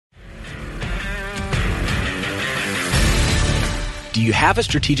Do you have a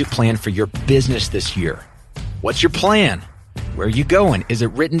strategic plan for your business this year? What's your plan? Where are you going? Is it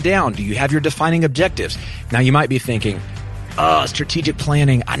written down? Do you have your defining objectives? Now you might be thinking, strategic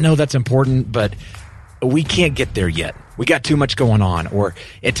planning, I know that's important, but we can't get there yet. We got too much going on, or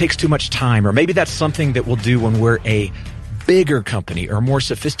it takes too much time, or maybe that's something that we'll do when we're a bigger company or more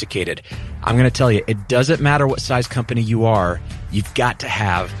sophisticated. I'm going to tell you, it doesn't matter what size company you are, you've got to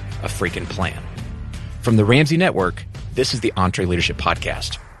have a freaking plan. From the Ramsey Network, this is the EntreLeadership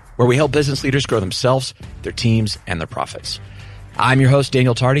Podcast, where we help business leaders grow themselves, their teams, and their profits. I'm your host,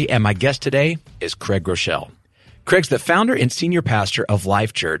 Daniel Tardy, and my guest today is Craig Groeschel. Craig's the founder and senior pastor of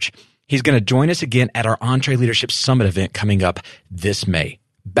Life Church. He's going to join us again at our EntreLeadership Summit event coming up this May,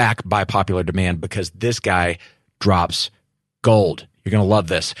 back by popular demand, because this guy drops gold. You're going to love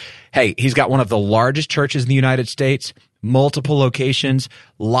this. Hey, he's got one of the largest churches in the United States, multiple locations,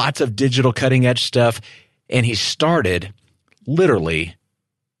 lots of digital cutting edge stuff. And he started literally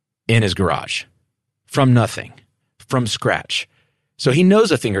in his garage from nothing, from scratch. So he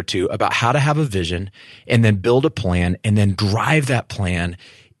knows a thing or two about how to have a vision and then build a plan and then drive that plan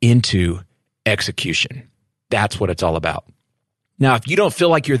into execution. That's what it's all about. Now, if you don't feel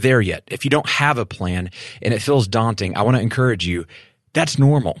like you're there yet, if you don't have a plan and it feels daunting, I want to encourage you, that's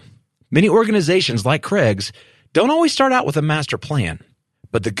normal. Many organizations like Craig's don't always start out with a master plan.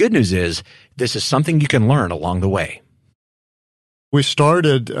 But the good news is this is something you can learn along the way. We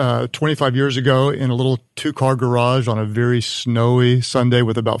started 25 years ago in a little two-car garage on a very snowy Sunday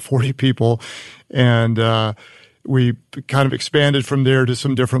with about 40 people. And we kind of expanded from there to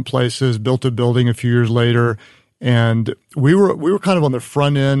some different places, built a building a few years later. And we were kind of on the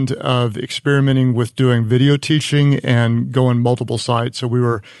front end of experimenting with doing video teaching and going multiple sites. So we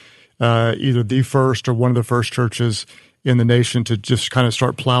were either the first or one of the first churches in the nation to just kind of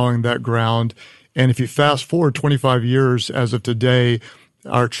start plowing that ground. And if you fast forward 25 years as of today,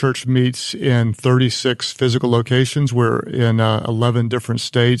 our church meets in 36 physical locations. We're in 11 different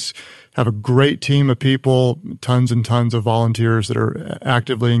states, have a great team of people, tons and tons of volunteers that are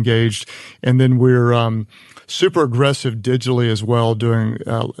actively engaged. And then we're super aggressive digitally as well, doing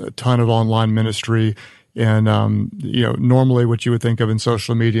a ton of online ministry. And, normally what you would think of in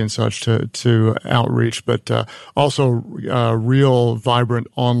social media and such to outreach, but also real vibrant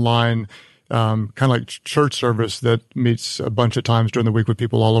online kind of like church service that meets a bunch of times during the week with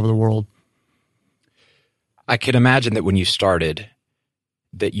people all over the world. I can imagine that when you started,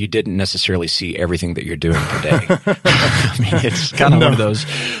 that you didn't necessarily see everything that you're doing today. I mean, it's kind of one of those,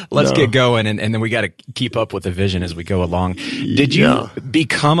 let's get going, and then we got to keep up with the vision as we go along. Did you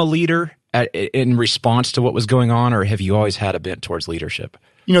become a leader in response to what was going on, or have you always had a bent towards leadership?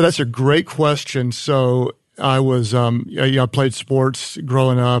 That's a great question. So I was, I played sports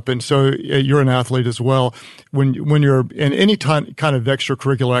growing up, and so you're an athlete as well. When you're in any kind of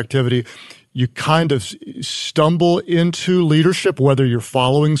extracurricular activity, you kind of stumble into leadership, whether you're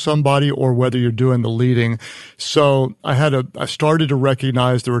following somebody or whether you're doing the leading. So I started to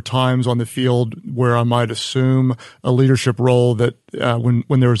recognize there were times on the field where I might assume a leadership role that,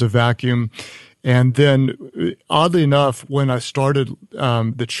 when there was a vacuum. And then oddly enough, when I started,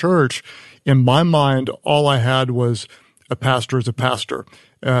 the church, in my mind, all I had was a pastor is a pastor.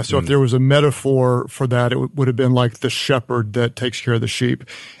 So if there was a metaphor for that, it would have been like the shepherd that takes care of the sheep.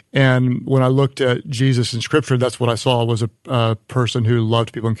 And when I looked at Jesus in Scripture, that's what I saw was a person who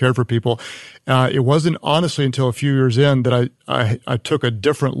loved people and cared for people. It wasn't honestly until a few years in that I took a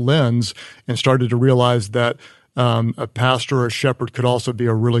different lens and started to realize that a pastor or a shepherd could also be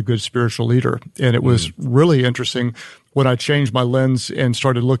a really good spiritual leader. And it was really interesting when I changed my lens and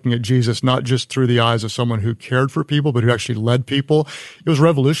started looking at Jesus, not just through the eyes of someone who cared for people, but who actually led people. It was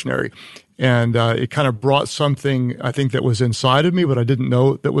revolutionary. And it kind of brought something, I think, that was inside of me, but I didn't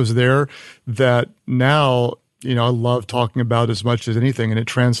know that was there, that now, I love talking about as much as anything. And it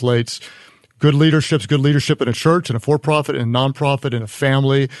translates good leadership in a church, in a for-profit, in a nonprofit, in a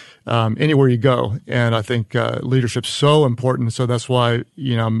family, anywhere you go. And I think leadership's so important. So that's why,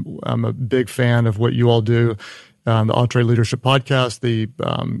 I'm a big fan of what you all do. The EntreLeadership Podcast,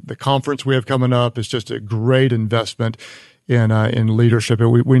 the conference we have coming up is just a great investment in leadership.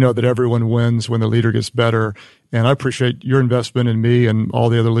 We know that everyone wins when the leader gets better. And I appreciate your investment in me and all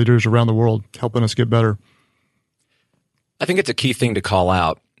the other leaders around the world helping us get better. I think it's a key thing to call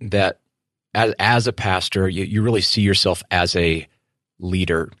out that as a pastor, you really see yourself as a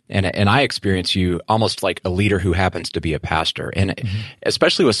leader. And I experience you almost like a leader who happens to be a pastor. And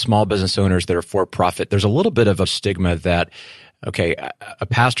especially with small business owners that are for profit, there's a little bit of a stigma that okay, a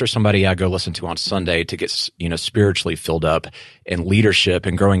pastor, somebody I go listen to on Sunday to get, spiritually filled up, and leadership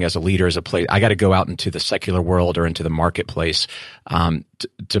and growing as a leader is a place. I got to go out into the secular world or into the marketplace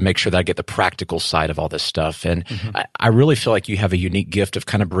to make sure that I get the practical side of all this stuff. And I really feel like you have a unique gift of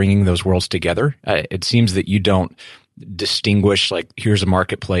kind of bringing those worlds together. It seems that you don't distinguish like here's a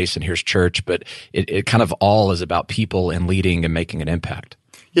marketplace and here's church, but it kind of all is about people and leading and making an impact.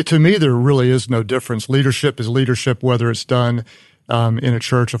 Yeah, to me, there really is no difference. Leadership is leadership, whether it's done in a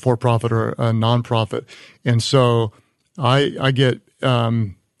church, a for-profit, or a nonprofit. And so I get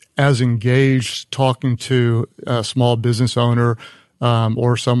as engaged talking to a small business owner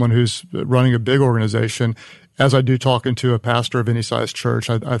or someone who's running a big organization as I do talking to a pastor of any size church.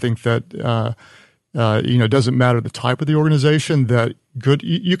 I think that it doesn't matter the type of the organization, that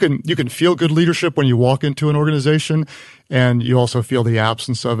you can feel good leadership when you walk into an organization, and you also feel the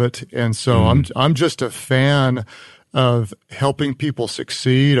absence of it. And so I'm just a fan of helping people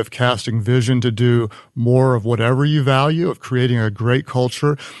succeed, of casting vision to do more of whatever you value, of creating a great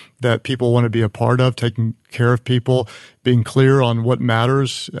culture that people want to be a part of, taking care of people, being clear on what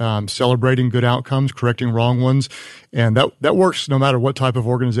matters, celebrating good outcomes, correcting wrong ones. And that works no matter what type of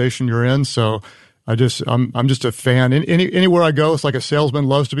organization you're in. So I'm just a fan. Anywhere I go, it's like a salesman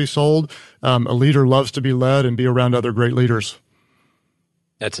loves to be sold. A leader loves to be led and be around other great leaders.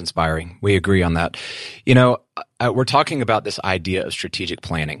 That's inspiring. We agree on that. We're talking about this idea of strategic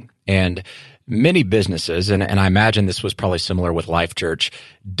planning, and many businesses, and I imagine this was probably similar with Life Church,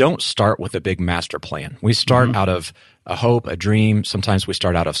 don't start with a big master plan. We start out of a hope, a dream. Sometimes we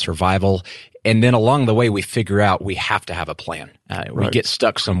start out of survival. And then along the way, we figure out we have to have a plan. We get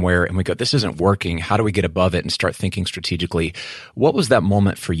stuck somewhere and we go, this isn't working. How do we get above it and start thinking strategically? What was that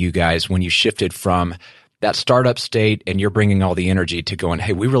moment for you guys when you shifted from that startup state and you're bringing all the energy to going,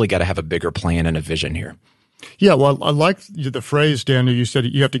 hey, we really got to have a bigger plan and a vision here? Yeah, well, I like the phrase, Daniel, you said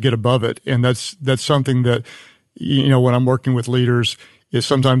you have to get above it. And that's something that, when I'm working with leaders, is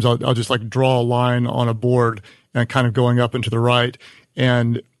sometimes I'll just like draw a line on a board and kind of going up and to the right.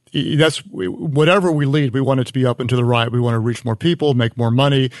 And that's whatever we lead, we want it to be up and to the right. We want to reach more people, make more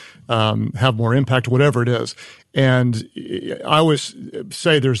money, have more impact, whatever it is. And I always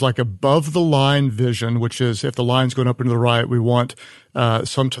say there's like above the line vision, which is if the line's going up and to the right, we want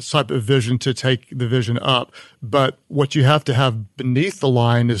some type of vision to take the vision up. But what you have to have beneath the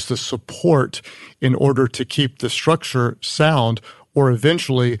line is the support in order to keep the structure sound, or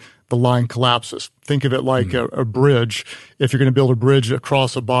eventually the line collapses. Think of it like a bridge. If you're going to build a bridge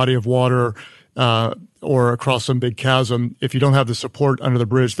across a body of water or across some big chasm, if you don't have the support under the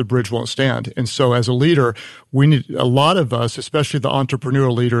bridge won't stand. And so as a leader, we need, a lot of us, especially the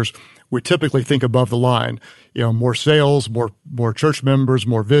entrepreneurial leaders, we typically think above the line, more sales, more church members,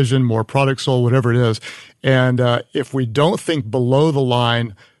 more vision, more product sold, whatever it is. And if we don't think below the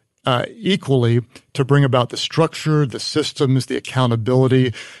line equally to bring about the structure, the systems, the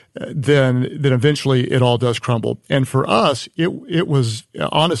accountability, then eventually it all does crumble. And for us, it was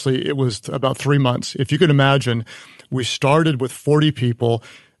honestly, it was about 3 months. If you can imagine, we started with 40 people.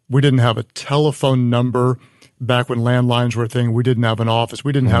 We didn't have a telephone number back when landlines were a thing. We didn't have an office.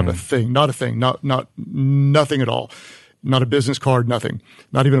 We didn't have a thing, not nothing at all. Not a business card, nothing.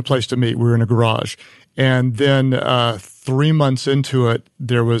 Not even a place to meet. We were in a garage. And then 3 months into it,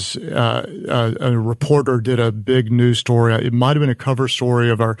 there was a reporter did a big news story. It might have been a cover story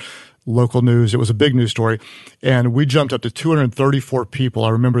of our local news. It was a big news story. And we jumped up to 234 people. I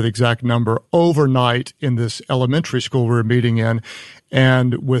remember the exact number overnight in this elementary school we were meeting in.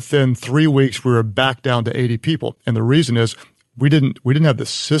 And within 3 weeks, we were back down to 80 people. And the reason is we didn't have the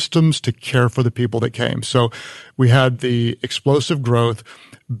systems to care for the people that came. So we had the explosive growth,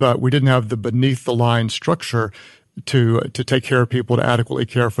 but we didn't have the beneath the line structure to take care of people, to adequately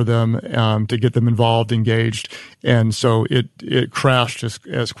care for them, to get them involved, engaged. And so it crashed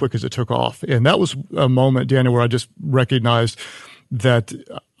as quick as it took off. And that was a moment, Daniel, where I just recognized that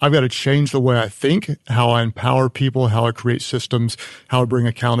I've got to change the way I think, how I empower people, how I create systems, how I bring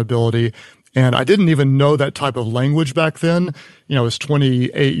accountability. And I didn't even know that type of language back then. I was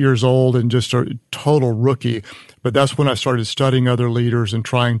 28 years old and just a total rookie. But that's when I started studying other leaders and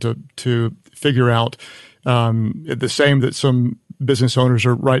trying to figure out the same that some business owners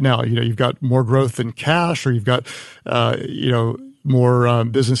are right now. You've got more growth than cash, or you've got, more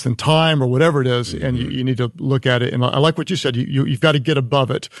business than time, or whatever it is. And you need to look at it. And I like what you said. You've got to get above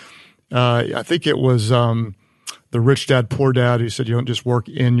it. I think it was the Rich Dad, Poor Dad who said you don't just work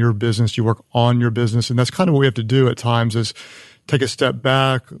in your business, you work on your business. And that's kind of what we have to do at times, is take a step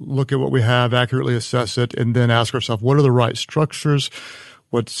back, look at what we have, accurately assess it, and then ask ourselves, what are the right structures?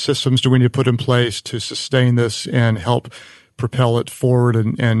 What systems do we need to put in place to sustain this and help propel it forward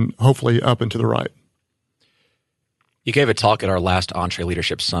and hopefully up and to the right. You gave a talk at our last Entree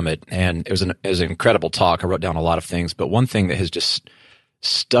Leadership Summit, and it was an incredible talk. I wrote down a lot of things, but one thing that has just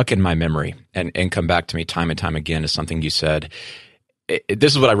stuck in my memory and come back to me time and time again is something you said.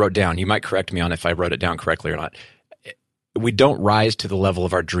 This is what I wrote down. You might correct me on if I wrote it down correctly or not. We don't rise to the level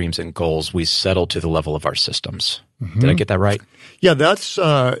of our dreams and goals. We settle to the level of our systems. Mm-hmm. Did I get that right? Yeah, that's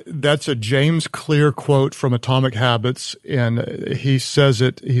a James Clear quote from Atomic Habits, and he says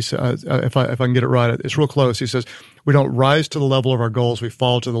it. He says, if I can get it right, it's real close. He says, "We don't rise to the level of our goals. We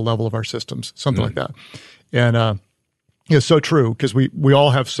fall to the level of our systems." Something like that, and it's so true because we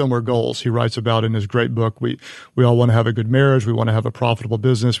all have similar goals. He writes about in his great book. We all want to have a good marriage. We want to have a profitable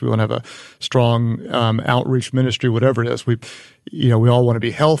business. We want to have a strong outreach ministry. Whatever it is, we all want to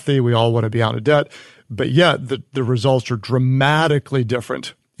be healthy. We all want to be out of debt. But yet the results are dramatically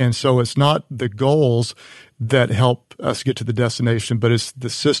different. And so it's not the goals that help us get to the destination, but it's the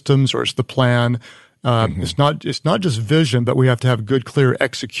systems or it's the plan. It's not just vision, but we have to have good, clear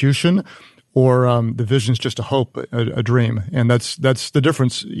execution. Or the vision's just a hope, a dream, and that's the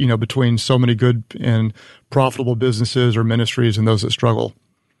difference, between so many good and profitable businesses or ministries and those that struggle.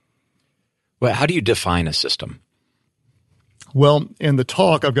 Well, how do you define a system? Well, in the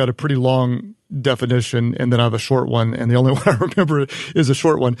talk, I've got a pretty long definition, and then I have a short one, and the only one I remember is a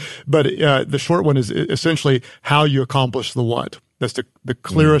short one. But the short one is essentially how you accomplish the what. That's the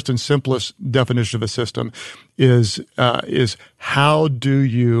clearest and simplest definition of a system is how do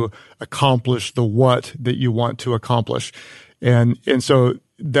you accomplish the what that you want to accomplish, and so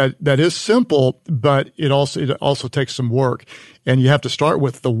that is simple, but it also takes some work, and you have to start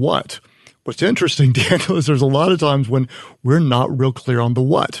with the what. What's interesting, Daniel, is there's a lot of times when we're not real clear on the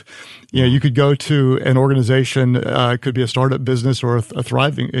what. You could go to an organization, it could be a startup business or a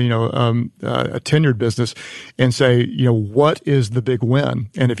thriving, a tenured business, and say, what is the big win?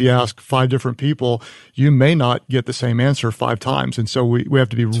 And if you ask 5 different people, you may not get the same answer 5 times. And so we have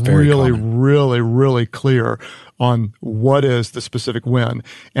to be really, really, really clear on what is the specific win.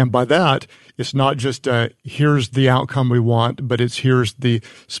 And by that, it's not just here's the outcome we want, but it's here's the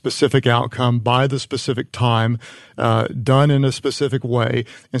specific outcome by the specific time, done in a specific way.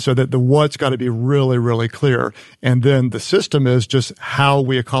 And so that the what's got to be really, really clear. And then the system is just how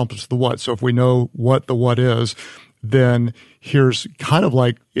we accomplish the what. So if we know what the what is, then here's kind of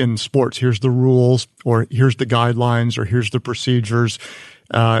like in sports, here's the rules, or here's the guidelines, or here's the procedures.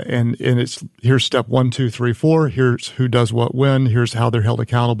 And it's here's step 1, 2, 3, 4. Here's who does what when. Here's how they're held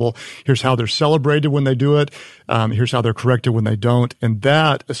accountable. Here's how they're celebrated when they do it. Here's how they're corrected when they don't. And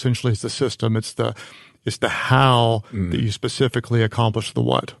that essentially is the system. It's the how that you specifically accomplish the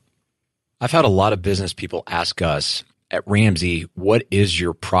what. I've had a lot of business people ask us at Ramsey, what is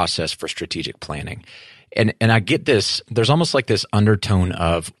your process for strategic planning? And I get this. There's almost like this undertone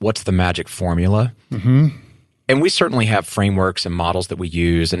of what's the magic formula? Mm-hmm. And we certainly have frameworks and models that we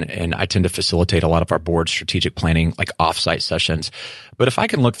use, and I tend to facilitate a lot of our board strategic planning, like offsite sessions. But if I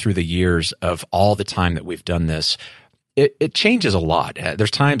can look through the years of all the time that we've done this, it changes a lot.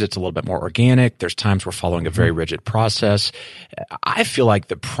 There's times it's a little bit more organic. There's times we're following a very rigid process. I feel like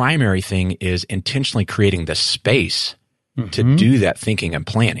the primary thing is intentionally creating the space to do that thinking and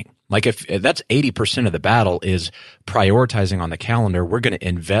planning. Like if that's 80% of the battle is prioritizing on the calendar, we're going to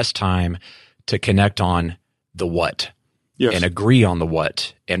invest time to connect on the what and agree on the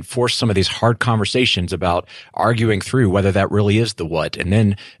what and force some of these hard conversations about arguing through whether that really is the what and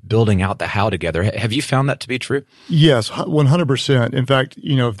then building out the how together. Have you found that to be true? Yes, 100%. In fact,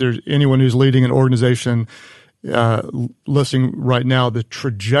 if there's anyone who's leading an organization listening right now, the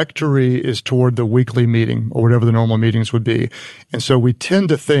trajectory is toward the weekly meeting or whatever the normal meetings would be. And so we tend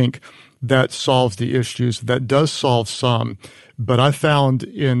to think that solves the issues. That does solve some. But I found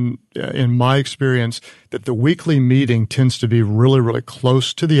in my experience that the weekly meeting tends to be really, really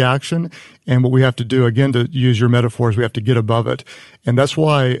close to the action. And what we have to do, again, to use your metaphors, we have to get above it. And that's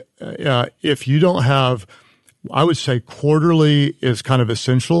why if you don't have, I would say quarterly is kind of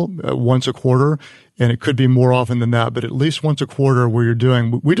essential, once a quarter. And it could be more often than that, but at least once a quarter where you're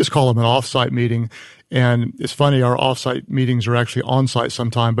doing, we just call them an offsite meeting. And it's funny, our offsite meetings are actually on-site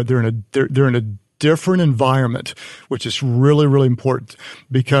sometime, but they're in a different environment, which is really, really important,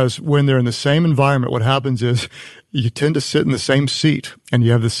 because when they're in the same environment, what happens is you tend to sit in the same seat and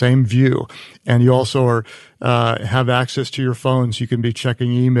you have the same view, and you also have access to your phones. You can be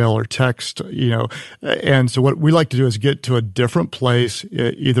checking email or text, and so what we like to do is get to a different place,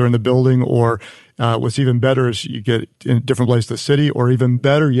 either in the building or what's even better is you get in a different place in the city, or even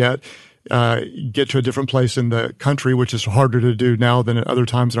better yet, get to a different place in the country, which is harder to do now than at other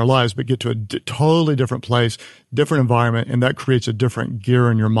times in our lives, but get to a totally different place, different environment, and that creates a different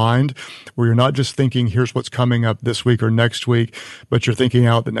gear in your mind where you're not just thinking, here's what's coming up this week or next week, but you're thinking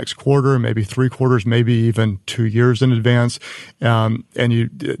out the next quarter, maybe 3 quarters, maybe even 2 years in advance. And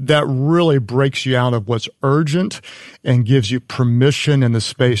that really breaks you out of what's urgent and gives you permission and the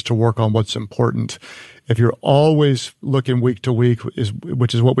space to work on what's important. If you're always looking week to week,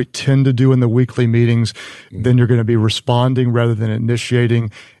 which is what we tend to do in the weekly meetings, then you're going to be responding rather than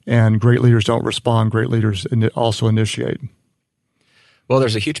initiating. And great leaders don't respond. Great leaders also initiate. Well,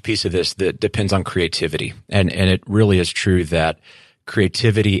 there's a huge piece of this that depends on creativity. And it really is true that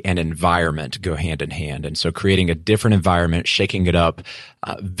creativity and environment go hand in hand. And so creating a different environment, shaking it up,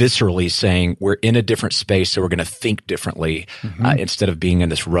 viscerally saying we're in a different space, so we're going to think differently instead of being in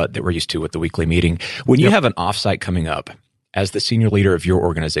this rut that we're used to with the weekly meeting. When you have an offsite coming up, as the senior leader of your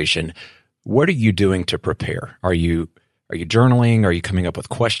organization, what are you doing to prepare? Are you journaling? Are you coming up with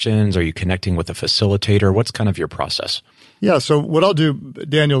questions? Are you connecting with a facilitator? What's kind of your process? Yeah. So what I'll do,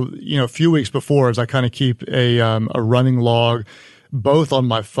 Daniel, a few weeks before is I kind of keep a running log, both on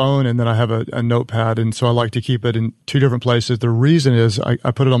my phone and then I have a notepad. And so I like to keep it in 2 different places. The reason is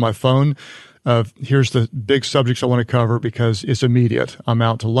I put it on my phone. Here's the big subjects I want to cover because it's immediate. I'm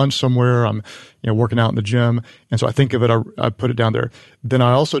out to lunch somewhere. I'm, working out in the gym. And so I think of it, I put it down there. Then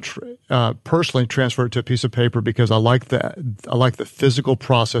I also personally transfer it to a piece of paper because I like the physical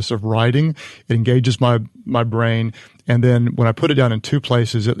process of writing. It engages my brain. And then when I put it down in 2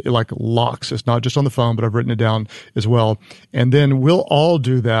 places, it like locks. It's not just on the phone, but I've written it down as well. And then we'll all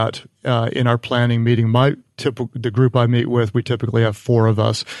do that in our planning meeting. The group I meet with, we typically have 4 of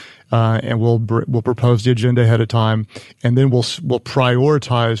us, and we'll propose the agenda ahead of time, and then we'll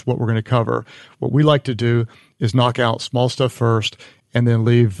prioritize what we're going to cover. What we like to do is knock out small stuff first, and then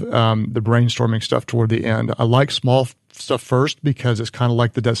leave the brainstorming stuff toward the end. I like small stuff first because it's kind of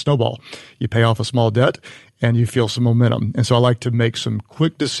like the debt snowball. You pay off a small debt and you feel some momentum. And so I like to make some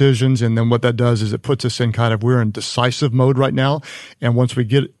quick decisions. And then what that does is it puts us in we're in decisive mode right now. And once we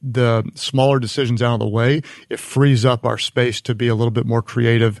get the smaller decisions out of the way, it frees up our space to be a little bit more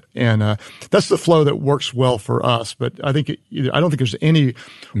creative. And that's the flow that works well for us. But I don't think there's any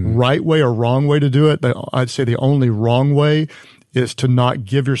right way or wrong way to do it. I'd say the only wrong way is to not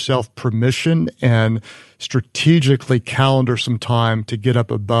give yourself permission and strategically calendar some time to get up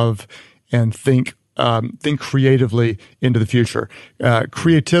above and think creatively into the future.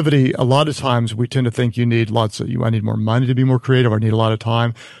 Creativity, a lot of times we tend to think I need more money to be more creative, or I need a lot of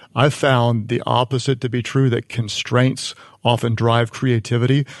time. I've found the opposite to be true, that constraints often drive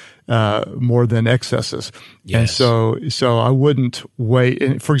creativity more than excesses. Yes. And so I wouldn't wait.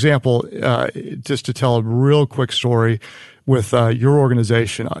 And for example, just to tell a real quick story with your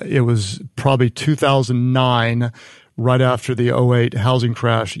organization, it was probably 2009, right after the '08 housing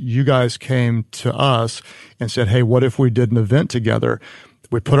crash. You guys came to us and said, hey, what if we did an event together?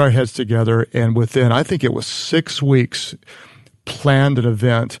 We put our heads together, and within, I think it was 6 weeks, planned an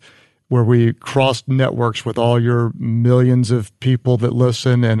event where we crossed networks with all your millions of people that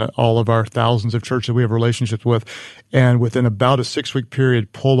listen and all of our thousands of churches we have relationships with. And within about a 6-week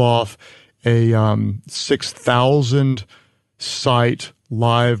period, pulled off a 6,000 site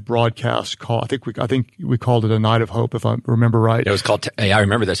live broadcast call. I think we called it a Night of Hope, if I remember right. It was called, I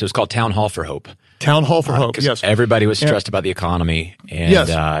remember this. It was called Town Hall for Hope. Town Hall for Hope, yes. Everybody was stressed about the economy,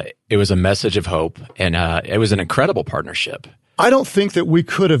 and it was a message of hope, and it was an incredible partnership. I don't think that we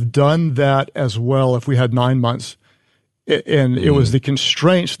could have done that as well if we had 9 months. And it was the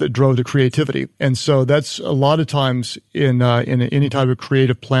constraints that drove the creativity. And so that's a lot of times in any type of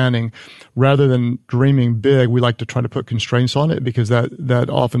creative planning, rather than dreaming big, we like to try to put constraints on it because that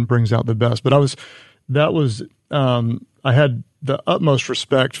often brings out the best. But I had the utmost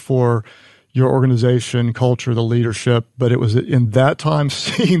respect for your organization, culture, the leadership, but it was in that time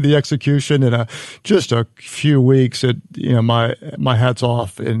seeing the execution in just a few weeks, my hat's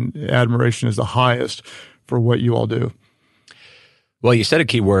off, and admiration is the highest for what you all do. Well, you said a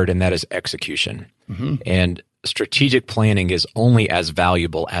key word, and that is execution. Mm-hmm. And strategic planning is only as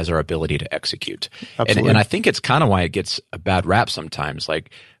valuable as our ability to execute. And I think it's kind of why it gets a bad rap sometimes. Like,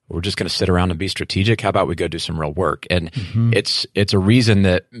 we're just going to sit around and be strategic. How about we go do some real work? And it's a reason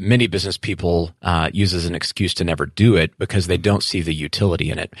that many business people use as an excuse to never do it, because they don't see the utility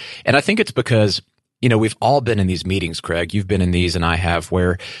in it. And I think it's because, we've all been in these meetings, Craig. You've been in these, and I have,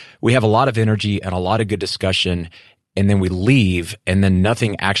 where we have a lot of energy and a lot of good discussion, and then we leave, and then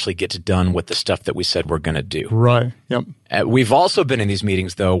nothing actually gets done with the stuff that we said we're going to do. Right. Yep. We've also been in these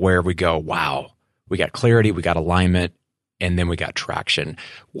meetings, though, where we go, wow, we got clarity, we got alignment, and then we got traction.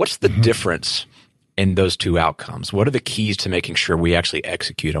 What's the difference in those two outcomes? What are the keys to making sure we actually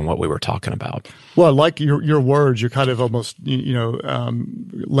execute on what we were talking about? Well, like your words, you're kind of almost,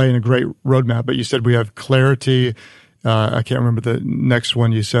 laying a great roadmap, but you said we have clarity. I can't remember the next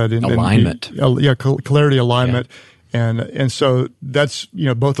one you said. Alignment. Clarity, alignment. Yeah. And so that's,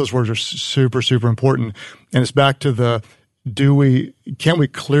 both those words are super, super important. And it's back to can we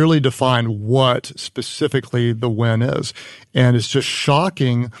clearly define what specifically the win is? And it's just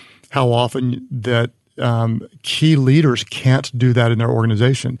shocking how often that key leaders can't do that in their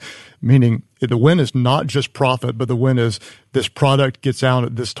organization. Meaning the win is not just profit, but the win is this product gets out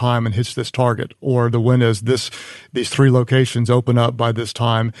at this time and hits this target, or the win is these 3 locations open up by this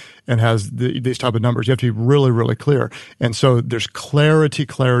time and has these type of numbers. You have to be really, really clear. And so there's clarity,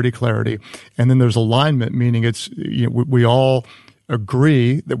 and then there's alignment, meaning it's we all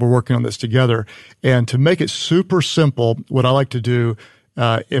agree that we're working on this together. And to make it super simple, what I like to do.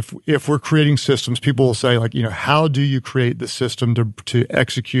 If we're creating systems, people will say how do you create the system to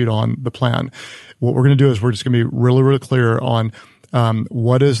execute on the plan? What we're going to do is we're just going to be really, really clear on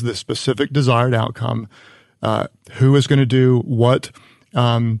what is the specific desired outcome, who is going to do what,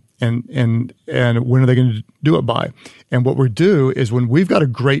 and when are they going to do it by? And what we do is when we've got a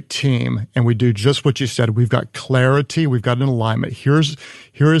great team and we do just what you said, we've got clarity, we've got an alignment. Here is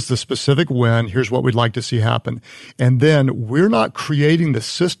the specific win. Here's what we'd like to see happen. And then we're not creating the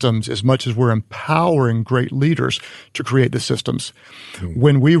systems as much as we're empowering great leaders to create the systems.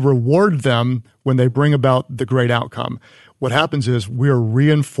 When we reward them, when they bring about the great outcome, what happens is we're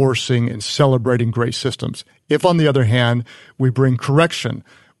reinforcing and celebrating great systems. If, on the other hand, we bring correction,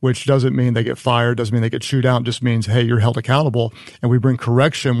 which doesn't mean they get fired, doesn't mean they get chewed out, just means, hey, you're held accountable. And we bring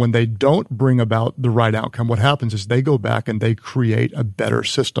correction when they don't bring about the right outcome. What happens is they go back and they create a better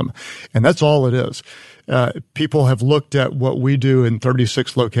system. And that's all it is. People have looked at what we do in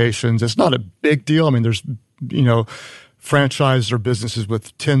 36 locations. It's not a big deal. I mean, there's, franchises or businesses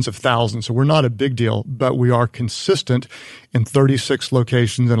with tens of thousands. So we're not a big deal, but we are consistent in 36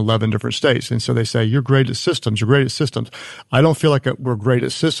 locations in 11 different states. And so they say, you're great at systems. You're great at systems. I don't feel like we're great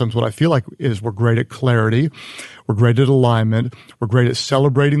at systems. What I feel like is we're great at clarity. We're great at alignment. We're great at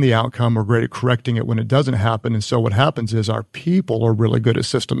celebrating the outcome. We're great at correcting it when it doesn't happen. And so what happens is our people are really good at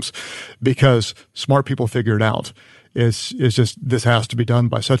systems because smart people figure it out. It's just, this has to be done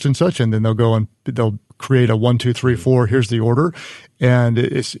by such and such. And then they'll go and they'll create a 1, 2, 3, 4. Here's the order. And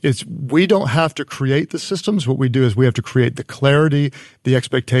we don't have to create the systems. What we do is we have to create the clarity, the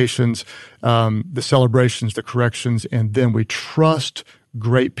expectations, the celebrations, the corrections, and then we trust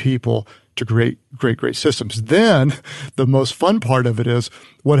great people to create great systems. Then the most fun part of it is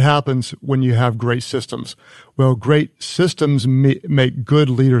what happens when you have great systems. Well, great systems make good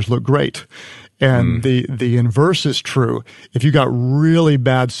leaders look great. And the inverse is true. If you got really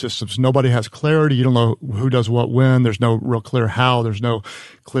bad systems, nobody has clarity. You don't know who does what when. There's no real clear how. There's no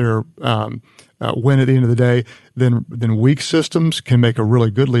clear when at the end of the day. Then weak systems can make a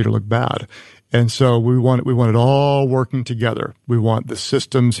really good leader look bad. And so we want it all working together. We want the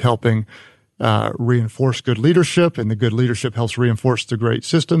systems helping reinforce good leadership, and the good leadership helps reinforce the great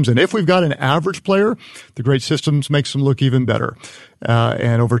systems. And if we've got an average player, the great systems makes them look even better.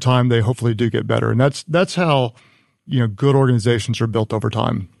 And over time, they hopefully do get better. And that's how, good organizations are built over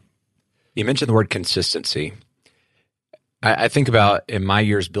time. You mentioned the word consistency. I think about in my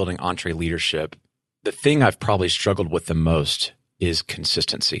years building EntreLeadership, the thing I've probably struggled with the most is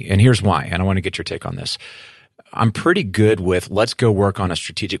consistency. And here's why. And I want to get your take on this. I'm pretty good with let's go work on a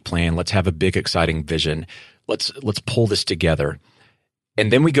strategic plan. Let's have a big, exciting vision. Let's pull this together.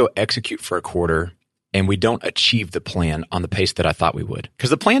 And then we go execute for a quarter and we don't achieve the plan on the pace that I thought we would. Because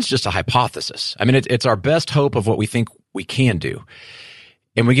the plan's just a hypothesis. I mean, it's our best hope of what we think we can do.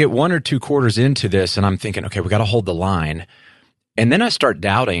 And we get 1 or 2 quarters into this and I'm thinking, okay, we got to hold the line. And then I start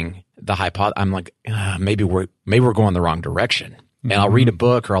doubting the hypothesis. I'm like, maybe we're going the wrong direction. And I'll read a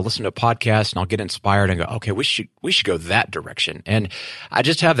book or I'll listen to a podcast and I'll get inspired and go, okay, we should go that direction. And I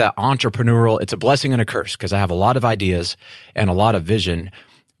just have that entrepreneurial, it's a blessing and a curse because I have a lot of ideas and a lot of vision.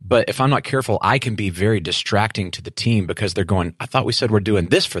 But if I'm not careful, I can be very distracting to the team because they're going, I thought we said we're doing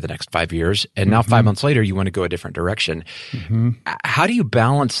this for the next 5 years. And now 5 months later, you want to go a different direction. How do you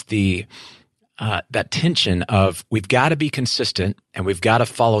balance that tension of we've got to be consistent and we've got to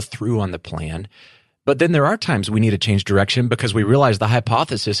follow through on the plan? But then there are times we need to change direction because we realize the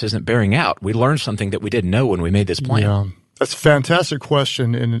hypothesis isn't bearing out. We learned something that we didn't know when we made this plan. Yeah. That's a fantastic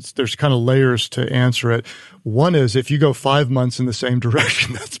question, and there's kind of layers to answer it. One is if you go 5 months in the same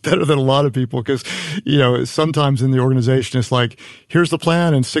direction, that's better than a lot of people because, sometimes in the organization it's like, here's the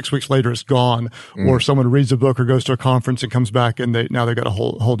plan, and 6 weeks later it's gone. Or someone reads a book or goes to a conference and comes back and now they've got a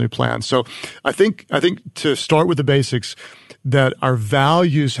whole new plan. So I think to start with the basics, that our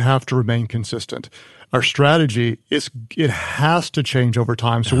values have to remain consistent. Our strategy it has to change over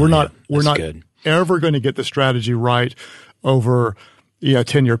time. So we're not ever going to get the strategy right over a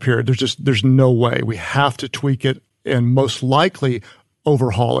 10-year period. There's no way. We have to tweak it and most likely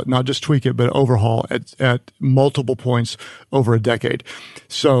overhaul it, not just tweak it, but overhaul at multiple points over a decade.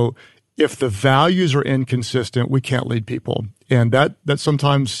 So if the values are inconsistent, we can't lead people. And that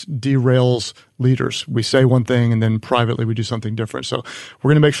sometimes derails leaders. We say one thing and then privately we do something different. So we're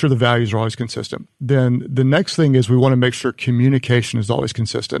going to make sure the values are always consistent. Then the next thing is we want to make sure communication is always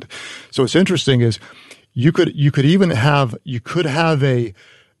consistent. So what's interesting is you could have a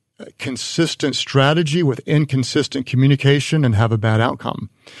consistent strategy with inconsistent communication and have a bad outcome.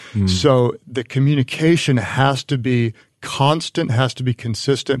 So the communication has to be constant, has to be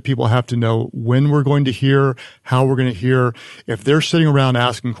consistent. People have to know when we're going to hear, how we're going to hear. If they're sitting around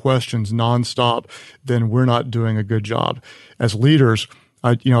asking questions nonstop, then we're not doing a good job. As leaders,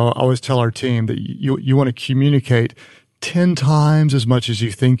 I always tell our team that you want to communicate 10 times as much as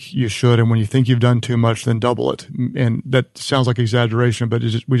you think you should. And when you think you've done too much, then double it. And that sounds like exaggeration, but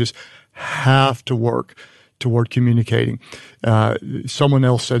we just have to work toward communicating. Someone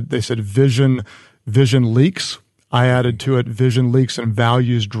else said vision leaks. I added to it vision leaks and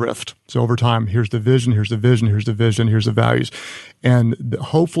values drift. So over time, here's the vision, here's the vision, here's the vision, here's the values. And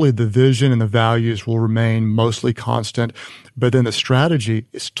hopefully the vision and the values will remain mostly constant. But then the strategy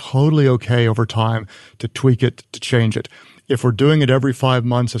is totally okay over time to tweak it, to change it. If we're doing it every 5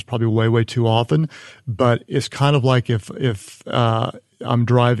 months, that's probably way, way too often. But it's kind of like if I'm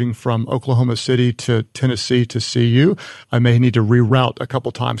driving from Oklahoma City to Tennessee to see you, I may need to reroute a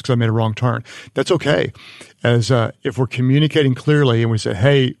couple times because I made a wrong turn. That's okay. As if we're communicating clearly and we say,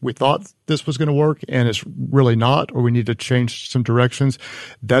 hey, we thought this was going to work and it's really not, or we need to change some directions,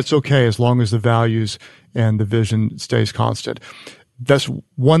 that's okay as long as the values and the vision stays constant. That's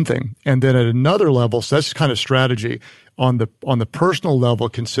one thing. And then at another level, so that's kind of strategy. On the personal level,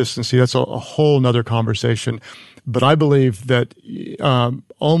 consistency, that's a whole nother conversation. But I believe that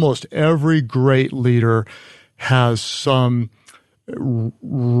almost every great leader has some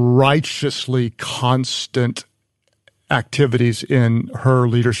righteously constant activities in her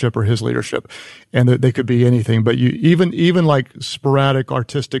leadership or his leadership. And they could be anything, but even like sporadic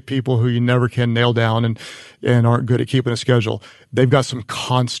artistic people who you never can nail down and aren't good at keeping a schedule, they've got some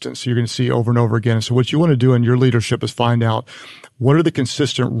constants you're going to see over and over again. And so what you want to do in your leadership is find out what are the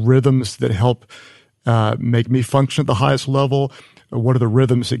consistent rhythms that help make me function at the highest level. What are the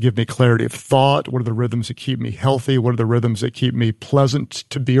rhythms that give me clarity of thought? What are the rhythms that keep me healthy? What are the rhythms that keep me pleasant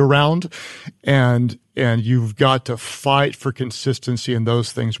to be around? And you've got to fight for consistency in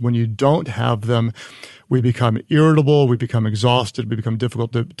those things. When you don't have them, we become irritable, we become exhausted, we become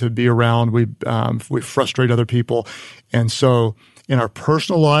difficult to be around, we frustrate other people. And so in our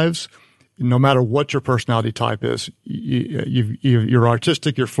personal lives, no matter what your personality type is, you're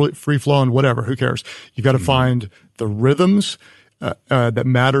artistic, you're free-flowing, whatever, who cares? You've got to find the rhythms that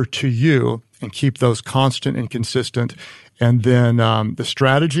matter to you and keep those constant and consistent. And then the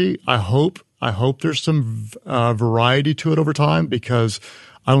strategy, I hope there's some variety to it over time, because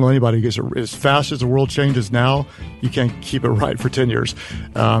I don't know anybody who gets it as fast as the world changes now. You can't keep it right for 10 years.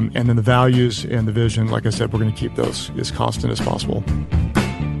 And then the values and the vision, like I said, we're going to keep those as constant as possible.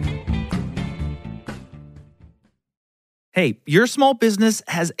 Hey, your small business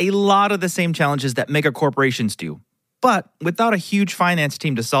has a lot of the same challenges that mega corporations do, but without a huge finance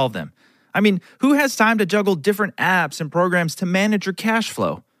team to solve them. I mean, who has time to juggle different apps and programs to manage your cash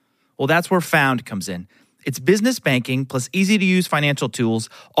flow? Well, that's where Found comes in. It's business banking plus easy-to-use financial tools,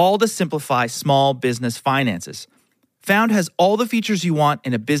 all to simplify small business finances. Found has all the features you want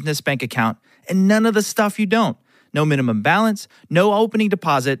in a business bank account and none of the stuff you don't. No minimum balance, no opening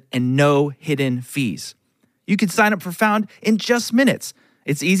deposit, and no hidden fees. You can sign up for Found in just minutes.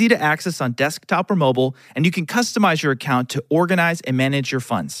 It's easy to access on desktop or mobile, and you can customize your account to organize and manage your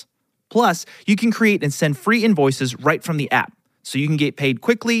funds. Plus, you can create and send free invoices right from the app, so you can get paid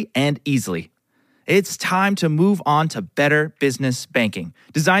quickly and easily. It's time to move on to better business banking,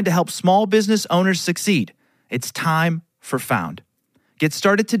 designed to help small business owners succeed. It's time for Found. Get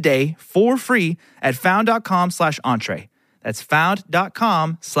started today for free at found.com/entree. That's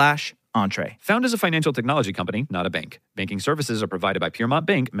found.com/entree. Found is a financial technology company, not a bank. Banking services are provided by Piermont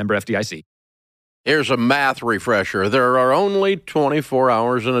Bank, member FDIC. Here's a math refresher. There are only 24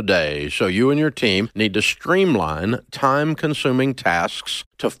 hours in a day, so you and your team need to streamline time-consuming tasks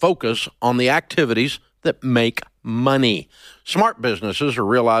to focus on the activities that make money. Smart businesses are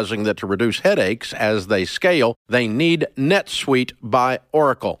realizing that to reduce headaches as they scale, they need NetSuite by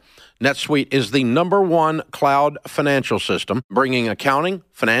Oracle. NetSuite is the #1 cloud financial system, bringing accounting,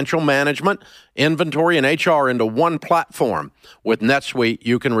 financial management, inventory, and HR into one platform. With NetSuite,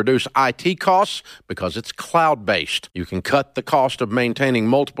 you can reduce IT costs because it's cloud-based. You can cut the cost of maintaining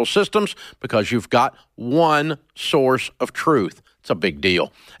multiple systems because you've got one source of truth. It's a big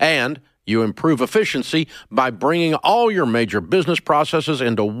deal. And you improve efficiency by bringing all your major business processes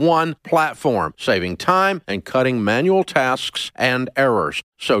into one platform, saving time and cutting manual tasks and errors.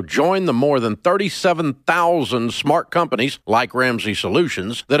 So join the more than 37,000 smart companies like Ramsey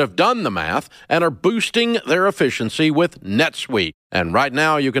Solutions that have done the math and are boosting their efficiency with NetSuite. And right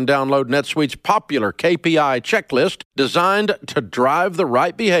now you can download NetSuite's popular KPI checklist designed to drive the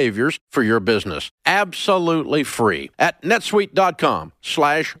right behaviors for your business. Absolutely free at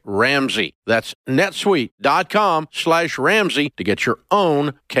netsuite.com/Ramsey. That's netsuite.com/Ramsey to get your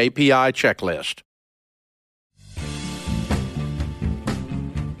own KPI checklist.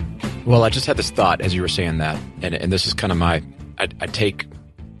 Well, I just had this thought as you were saying that, and this is kind of I take,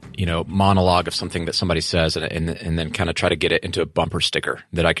 monologue of something that somebody says and then kind of try to get it into a bumper sticker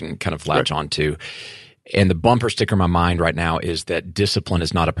that I can kind of latch onto. And the bumper sticker in my mind right now is that discipline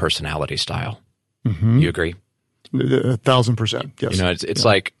is not a personality style. Mm-hmm. You agree? 1,000%. Yes. It's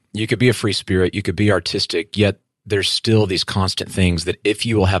like you could be a free spirit, you could be artistic, yet there's still these constant things that if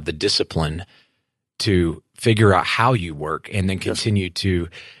you will have the discipline to figure out how you work and then continue to,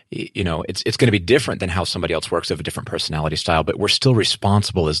 it's going to be different than how somebody else works of a different personality style, but we're still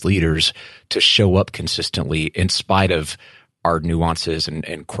responsible as leaders to show up consistently in spite of our nuances and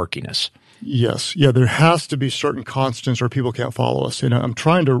quirkiness. Yes. Yeah, there has to be certain constants or people can't follow us. I'm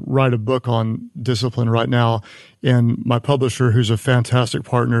trying to write a book on discipline right now, and my publisher, who's a fantastic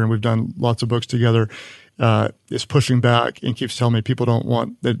partner, and we've done lots of books together, is pushing back and keeps telling me people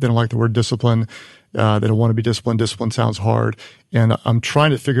they don't like the word discipline. They don't want to be disciplined. Discipline sounds hard. And I'm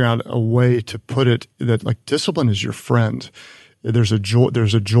trying to figure out a way to put it that like discipline is your friend. There's a joy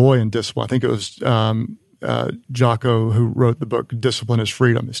in discipline. I think it was, Jocko who wrote the book, Discipline is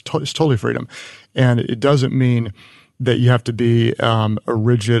Freedom. It's totally freedom. And it doesn't mean that you have to be, a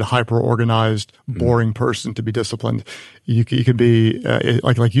rigid, hyper-organized, boring person to be disciplined. You can be,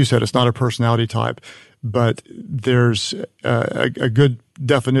 like you said, it's not a personality type. But there's a good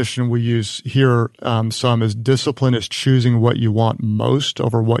definition we use here some is discipline is choosing what you want most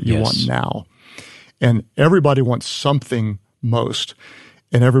over what you want now. And everybody wants something most,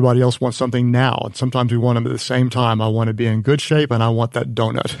 and everybody else wants something now. And sometimes we want them at the same time. I want to be in good shape, and I want that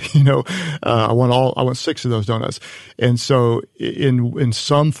donut. I want 6 of those donuts. And so in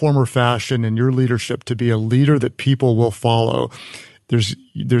some form or fashion in your leadership, to be a leader that people will follow, there's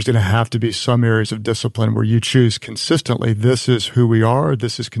going to have to be some areas of discipline where you choose consistently, this is who we are,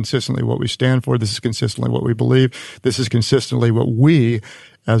 this is consistently what we stand for, this is consistently what we believe, this is consistently what we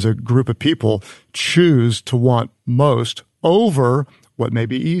as a group of people choose to want most over what may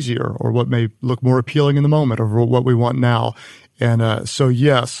be easier or what may look more appealing in the moment over what we want now. And so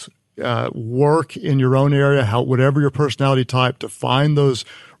yes, work in your own area, whatever your personality type, to find those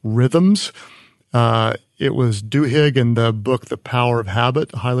rhythms. It was Duhigg in the book, The Power of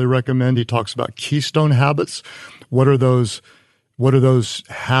Habit. Highly recommend. He talks about keystone habits. What are those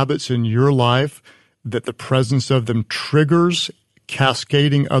habits in your life that the presence of them triggers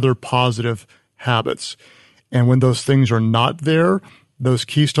cascading other positive habits? And when those things are not there, those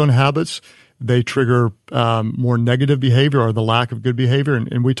keystone habits, they trigger more negative behavior or the lack of good behavior.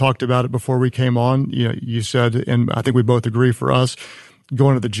 And we talked about it before we came on. You said, and I think we both agree, for us,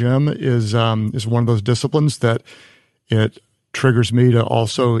 going to the gym is one of those disciplines that it triggers me to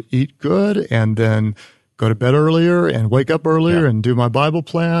also eat good and then go to bed earlier and wake up earlier and do my Bible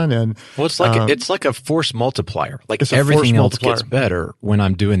plan. And it's like a force multiplier. Like everything else gets better when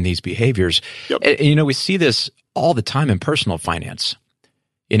I'm doing these behaviors. Yep. And we see this all the time in personal finance.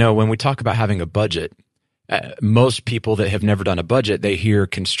 When we talk about having a budget, most people that have never done a budget, they hear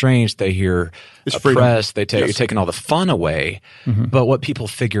constraints, they hear oppressed, you're taking all the fun away. Mm-hmm. But what people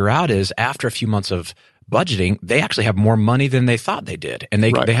figure out is after a few months of budgeting, they actually have more money than they thought they did. And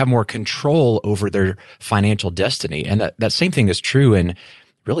they have more control over their financial destiny. And that same thing is true in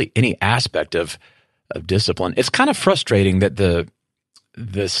really any aspect of discipline. It's kind of frustrating that the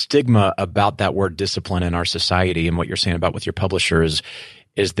stigma about that word discipline in our society, and what you're saying about with your publisher, is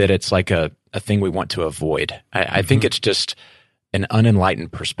that it's like a thing we want to avoid. I think it's just an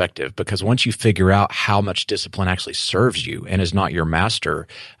unenlightened perspective, because once you figure out how much discipline actually serves you and is not your master,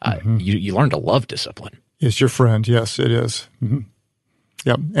 you learn to love discipline. It's your friend. Yes, it is. Mm-hmm.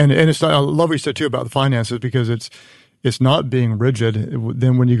 Yeah. And it's, I love what you said too about the finances, because it's not being rigid.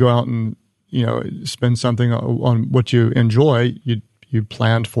 Then when you go out and, spend something on what you enjoy, you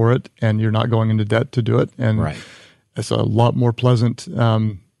planned for it and you're not going into debt to do it. And it's a lot more pleasant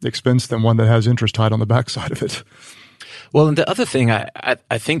expense than one that has interest tied on the backside of it. Well, and the other thing,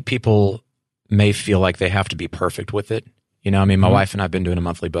 I think people may feel like they have to be perfect with it. My wife and I have been doing a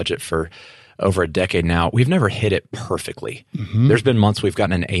monthly budget for over a decade now. We've never hit it perfectly. Mm-hmm. There's been months we've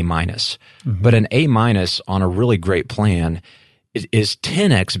gotten an A-, but an A- on a really great plan is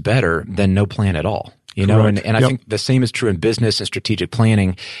 10x better than no plan at all. And I think the same is true in business and strategic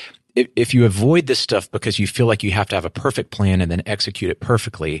planning. If you avoid this stuff because you feel like you have to have a perfect plan and then execute it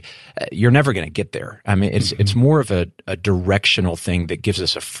perfectly, you're never going to get there. I mean, it's more of a directional thing that gives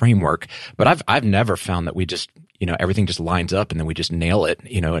us a framework. But I've never found that we just, everything just lines up and then we just nail it,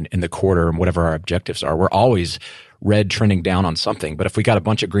 in the quarter and whatever our objectives are. We're always red trending down on something. But if we got a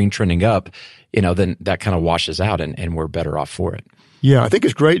bunch of green trending up, then that kind of washes out and we're better off for it. Yeah, I think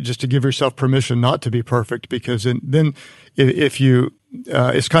it's great just to give yourself permission not to be perfect, because then if you,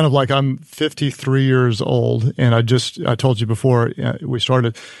 it's kind of like I'm 53 years old, and I told you before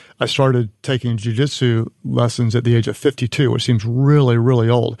I started taking jiu-jitsu lessons at the age of 52, which seems really, really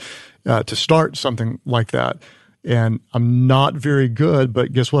old to start something like that. And I'm not very good,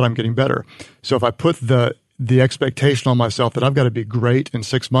 but guess what? I'm getting better. So if I put the expectation on myself that I've got to be great in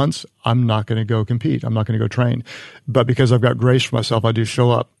 6 months, I'm not going to go compete. I'm not going to go train. But because I've got grace for myself, I do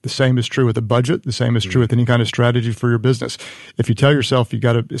show up. The same is true with a budget. The same is true with any kind of strategy for your business. If you tell yourself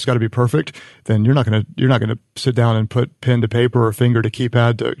it's got to be perfect, then you're not going to sit down and put pen to paper or finger to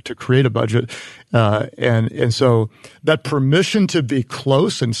keypad to create a budget. And so that permission to be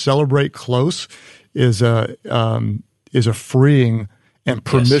close and celebrate close is a freeing and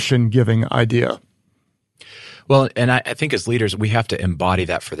permission giving idea. Well, and I think as leaders, we have to embody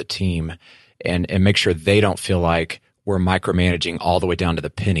that for the team and make sure they don't feel like we're micromanaging all the way down to the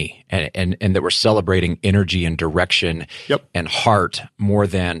penny, and that we're celebrating energy and direction and heart more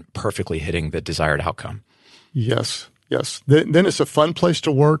than perfectly hitting the desired outcome. Yes. Then it's a fun place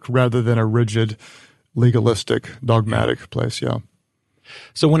to work rather than a rigid, legalistic, dogmatic place. Yeah.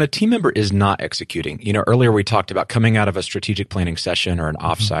 So when a team member is not executing, earlier we talked about coming out of a strategic planning session or an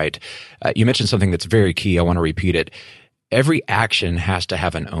offsite. You mentioned something that's very key. I want to repeat it. Every action has to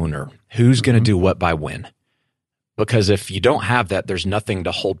have an owner. Who's going to do what by when? Because if you don't have that, there's nothing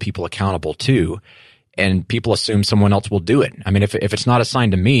to hold people accountable to, and people assume someone else will do it. I mean, if it's not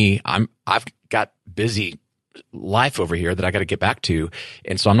assigned to me, I've got busy life over here that I got to get back to,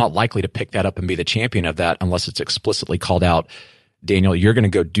 and so I'm not likely to pick that up and be the champion of that unless it's explicitly called out. Daniel, you're going to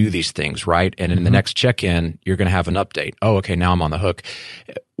go do these things, right? And in the next check-in, you're going to have an update. Oh, okay, now I'm on the hook.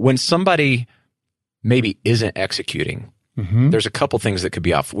 When somebody maybe isn't executing, there's a couple things that could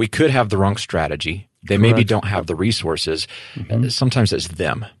be off. We could have the wrong strategy. They maybe don't have the resources. Sometimes it's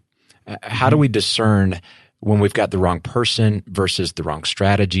them. How do we discern when we've got the wrong person versus the wrong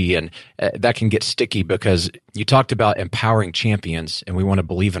strategy? And that can get sticky because you talked about empowering champions and we want to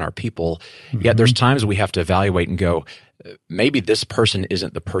believe in our people. Yet there's times we have to evaluate and go, maybe this person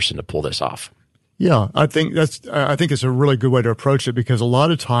isn't the person to pull this off. Yeah, I think it's a really good way to approach it, because a lot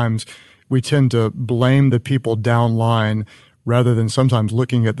of times we tend to blame the people downline rather than sometimes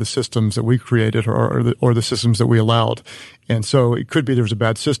looking at the systems that we created or the systems that we allowed. And so it could be there was a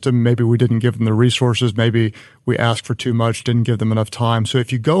bad system. Maybe we didn't give them the resources. Maybe we asked for too much, didn't give them enough time. So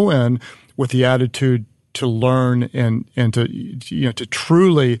if you go in with the attitude to learn and to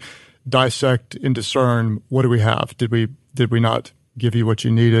truly dissect and discern, what do we have? Did we not give you what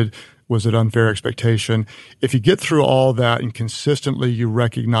you needed? Was it unfair expectation? If you get through all that and consistently you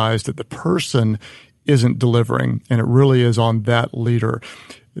recognize that the person isn't delivering and it really is on that leader,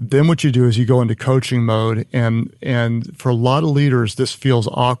 then what you do is you go into coaching mode. And for a lot of leaders, this feels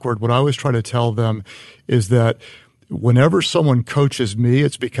awkward. What I always try to tell them is that whenever someone coaches me,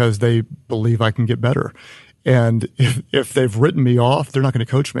 it's because they believe I can get better. And if they've written me off, they're not going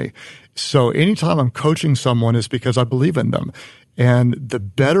to coach me. So anytime I'm coaching someone, it's because I believe in them. And the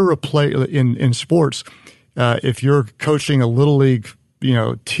better a player in sports, if you're coaching a little league,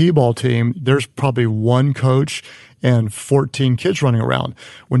 t-ball team, there's probably one coach and 14 kids running around.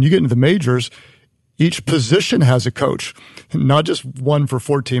 When you get into the majors, each position has a coach, not just one for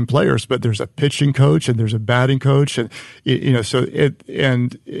 14 players, but there's a pitching coach and there's a batting coach, and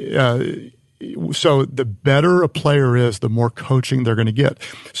so the better a player is, the more coaching they're going to get.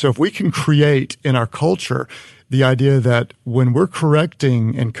 So if we can create in our culture the idea that when we're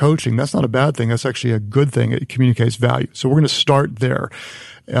correcting and coaching, that's not a bad thing. That's actually a good thing. It communicates value. So we're going to start there.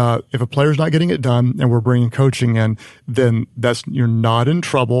 If a player's not getting it done and we're bringing coaching in, then you're not in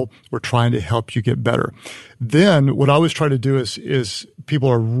trouble. We're trying to help you get better. Then what I always try to do is people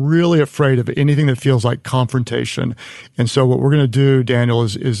are really afraid of anything that feels like confrontation. And so what we're going to do, Daniel,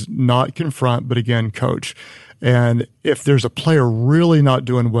 is not confront, but again, coach. And if there's a player really not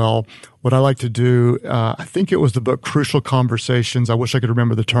doing well, what I like to do, I think it was the book Crucial Conversations. I wish I could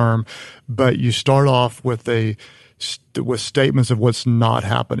remember the term, but you start off with with statements of what's not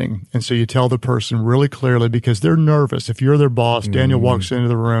happening. And so you tell the person really clearly because they're nervous. If you're their boss, Daniel walks into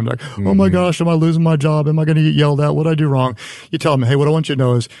the room like, oh my gosh, am I losing my job? Am I going to get yelled at? What did I do wrong? You tell them, hey, what I want you to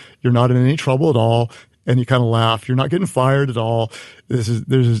know is you're not in any trouble at all. And you kind of laugh. You're not getting fired at all.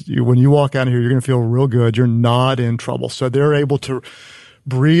 When you walk out of here, you're going to feel real good. You're not in trouble. So they're able to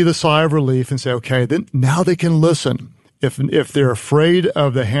breathe a sigh of relief and say, okay, then now they can listen. If they're afraid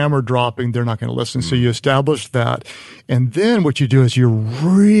of the hammer dropping, they're not going to listen. So you establish that. And then what you do is you're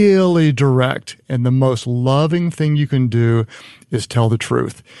really direct. And the most loving thing you can do is tell the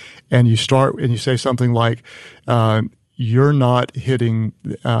truth. And you start and you say something like, you're not hitting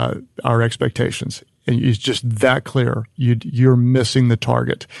our expectations. And it's just that clear. You're missing the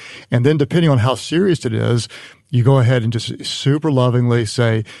target. And then depending on how serious it is, you go ahead and just super lovingly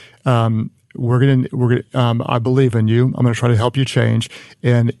say, I believe in you. I'm going to try to help you change.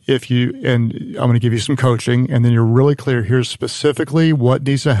 And I'm going to give you some coaching. And then you're really clear. Here's specifically what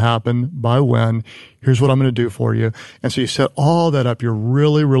needs to happen by when. Here's what I'm going to do for you. And so you set all that up. You're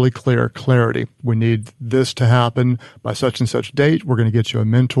really, really clear. Clarity. We need this to happen by such and such date. We're going to get you a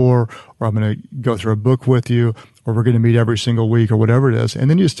mentor, or I'm going to go through a book with you, or we're going to meet every single week, or whatever it is.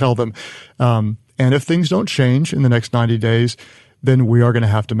 And then you just tell them, and if things don't change in the next 90 days, then we are going to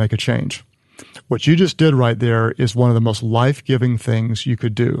have to make a change. What you just did right there is one of the most life-giving things you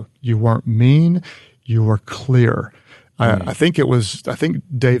could do. You weren't mean. You were clear. I think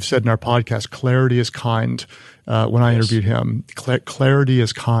Dave said in our podcast, clarity is kind. When I interviewed him, clarity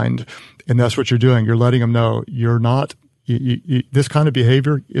is kind. And that's what you're doing. You're letting them know you're not, this kind of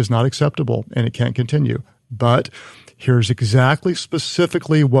behavior is not acceptable and it can't continue. But here's exactly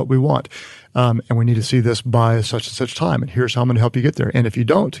specifically what we want. And we need to see this by such and such time. And here's how I'm going to help you get there. And if you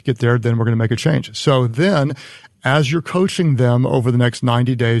don't get there, then we're going to make a change. So then as you're coaching them over the next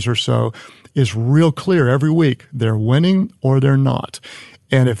 90 days or so, is real clear every week. They're winning or they're not.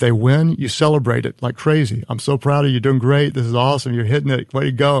 And if they win, you celebrate it like crazy. I'm so proud of you. You're doing great. This is awesome. You're hitting it. Way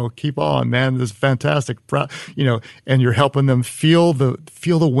to go. Keep on, man. This is fantastic. And you're helping them feel the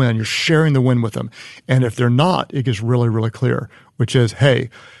win. You're sharing the win with them. And if they're not, it gets really, really clear, which is, hey,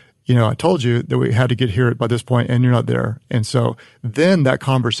 I told you that we had to get here by this point and you're not there. And so then that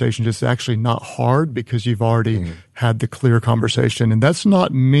conversation is actually not hard because you've already had the clear conversation. And that's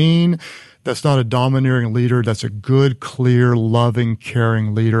not mean. That's not a domineering leader. That's a good, clear, loving,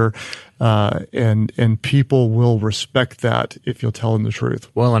 caring leader. And people will respect that if you'll tell them the truth.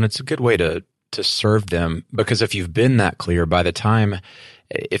 Well, and it's a good way to serve them, because if you've been that clear, by the time,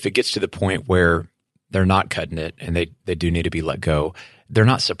 if it gets to the point where they're not cutting it and they do need to be let go, they're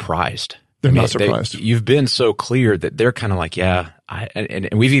not surprised. They're not surprised. You've been so clear that they're kind of like, yeah. And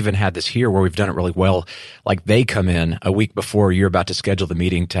we've even had this here where we've done it really well. Like they come in a week before you're about to schedule the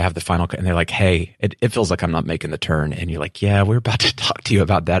meeting to have the final, and they're like, hey, it feels like I'm not making the turn. And you're like, yeah, we're about to talk to you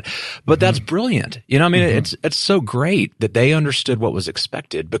about that. But that's brilliant. It's so great that they understood what was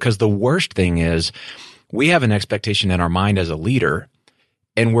expected, because the worst thing is we have an expectation in our mind as a leader,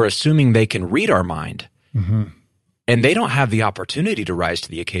 and we're assuming they can read our mind. And they don't have the opportunity to rise to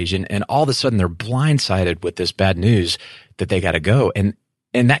the occasion. And all of a sudden they're blindsided with this bad news that they got to go. And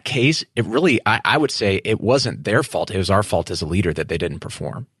in that case, it really, I would say it wasn't their fault. It was our fault as a leader that they didn't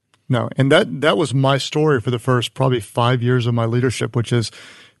perform. No. And that was my story for the first probably 5 years of my leadership, which is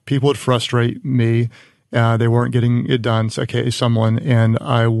people would frustrate me. They weren't getting it done. So, someone, and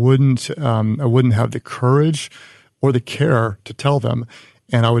I wouldn't have the courage or the care to tell them.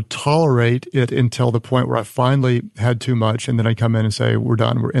 And I would tolerate it until the point where I finally had too much. And then I'd come in and say, we're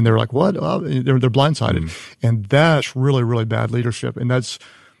done. And they're like, what? Oh, they're blindsided. And that's really, really bad leadership. And that's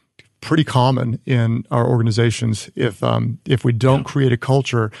pretty common in our organizations. If we don't create a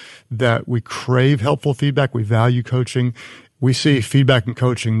culture that we crave helpful feedback, we value coaching, we see feedback and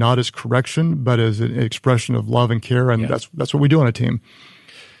coaching not as correction, but as an expression of love and care. And that's what we do on a team.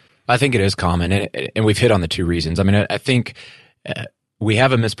 I think it is common. And we've hit on the two reasons. I mean, I think we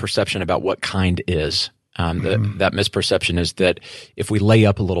have a misperception about what kind is. That misperception is that if we lay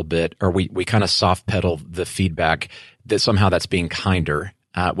up a little bit, or we kind of soft pedal the feedback, that somehow that's being kinder.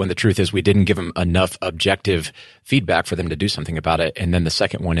 when the truth is we didn't give them enough objective feedback for them to do something about it. And then the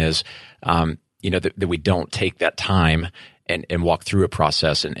second one is, that we don't take that time and walk through a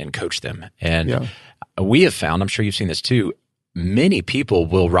process and coach them. And we have found, I'm sure you've seen this too, many people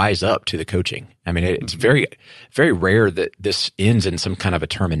will rise up to the coaching. I mean, it's very, very rare that this ends in some kind of a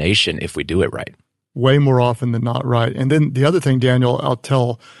termination if we do it right. Way more often than not, right? And then the other thing, Daniel, I'll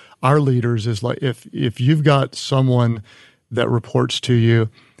tell our leaders is like if you've got someone that reports to you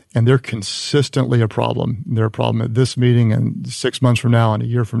and they're consistently a problem, they're a problem at this meeting and 6 months from now and a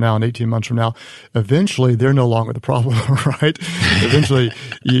year from now and 18 months from now, eventually they're no longer the problem, right? Eventually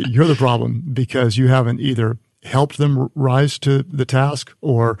you're the problem because you haven't either helped them rise to the task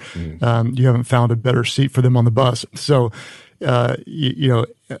or you haven't found a better seat for them on the bus. So,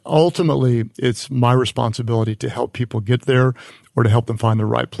 ultimately it's my responsibility to help people get there or to help them find the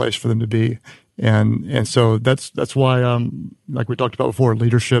right place for them to be. And so that's why, like we talked about before,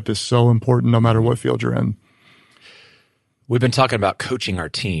 leadership is so important no matter what field you're in. We've been talking about coaching our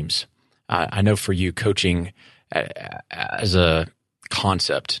teams. I know for you, coaching as a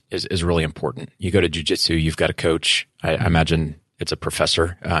concept is really important. You go to jiu-jitsu, you've got a coach. I imagine it's a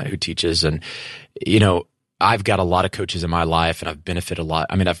professor who teaches. And, I've got a lot of coaches in my life and I've benefited a lot.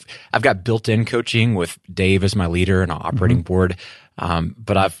 I mean, I've got built-in coaching with Dave as my leader and an operating board.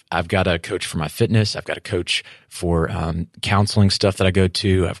 But I've got a coach for my fitness. I've got a coach for counseling stuff that I go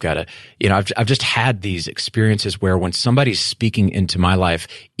to. I've got I've just had these experiences where when somebody's speaking into my life,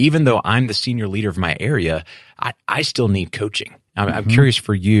 even though I'm the senior leader of my area, I still need coaching. I'm curious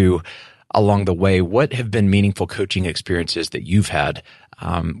for you along the way, what have been meaningful coaching experiences that you've had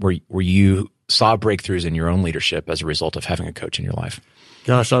where you saw breakthroughs in your own leadership as a result of having a coach in your life?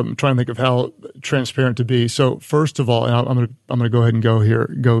 Gosh, I'm trying to think of how transparent to be. So first of all, and I'm going to go ahead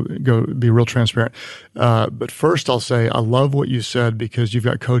and go be real transparent. But first I'll say I love what you said because you've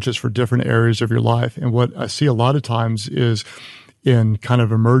got coaches for different areas of your life. And what I see a lot of times is in kind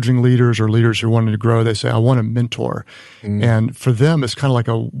of emerging leaders or leaders who are wanting to grow, they say, I want a mentor. And for them, it's kind of like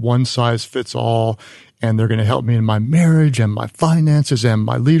a one size fits all. And they're going to help me in my marriage and my finances and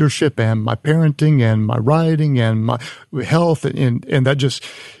my leadership and my parenting and my writing and my health. And that just,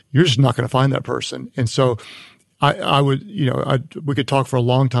 you're just not going to find that person. And so I would, we could talk for a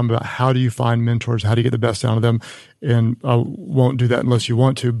long time about how do you find mentors? How do you get the best out of them? And I won't do that unless you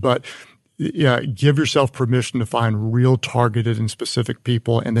want to, but give yourself permission to find real targeted and specific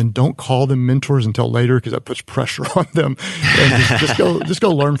people, and then don't call them mentors until later because that puts pressure on them. And just go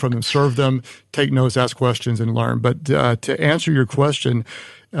learn from them, serve them, take notes, ask questions, and learn. But to answer your question,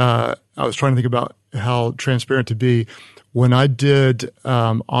 I was trying to think about how transparent to be. When I did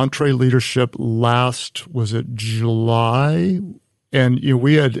Entree Leadership was it July? And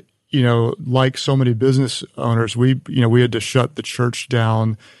we had, like so many business owners, we had to shut the church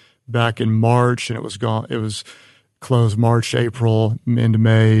down back in March, and it was gone. It was closed March, April, into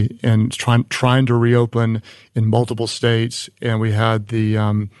May, and trying to reopen in multiple states. And we had the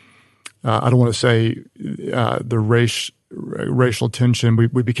I don't want to say the racial tension.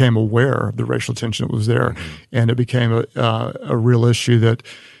 We became aware of the racial tension that was there, and it became a real issue that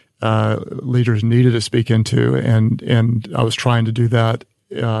leaders needed to speak into. And I was trying to do that,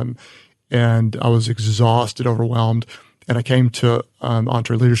 and I was exhausted, overwhelmed. And I came to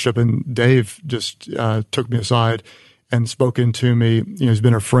Entree Leadership, and Dave just took me aside and spoke into me. He's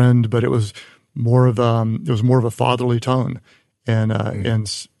been a friend, but it was more of a fatherly tone,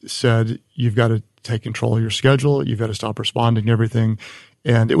 and said, "You've got to take control of your schedule. You've got to stop responding to everything."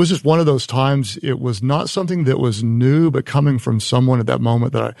 And it was just one of those times. It was not something that was new, but coming from someone at that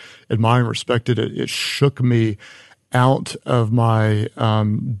moment that I admired and respected, it shook me out of my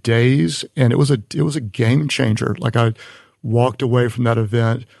days, and it was a game changer. Like I walked away from that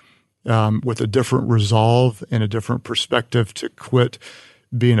event with a different resolve and a different perspective to quit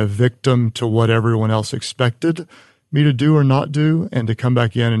being a victim to what everyone else expected me to do or not do, and to come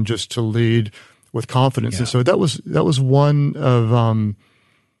back in and just to lead with confidence. And so that was one of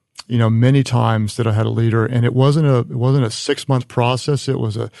many times that I had a leader, and it wasn't a 6-month process. It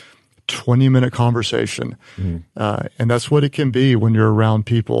was a 20-minute conversation. And that's what it can be when you're around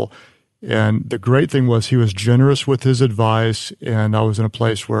people. And the great thing was he was generous with his advice, and I was in a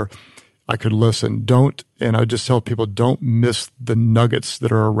place where I could listen. And I just tell people, don't miss the nuggets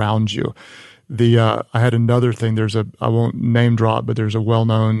that are around you. I had another thing. I won't name drop, but there's a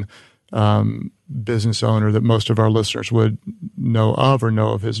well-known business owner that most of our listeners would know of or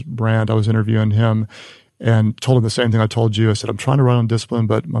know of his brand. I was interviewing him, and told him the same thing I told you. I said, I'm trying to write on discipline,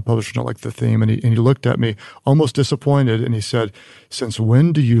 but my publisher don't like the theme. And he looked at me almost disappointed, and he said, since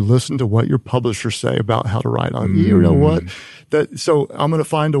when do you listen to what your publishers say about how to write? You know what? So I'm going to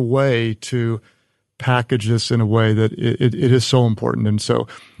find a way to package this in a way that it is so important. And so,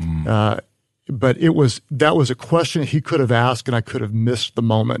 but that was a question he could have asked, and I could have missed the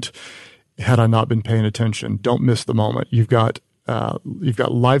moment had I not been paying attention. Don't miss the moment. You've got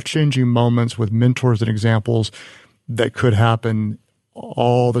life-changing moments with mentors and examples that could happen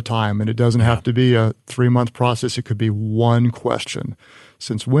all the time. And it doesn't have to be a 3-month process. It could be one question.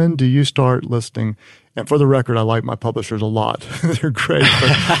 Since when do you start listening? And for the record, I like my publishers a lot. They're great.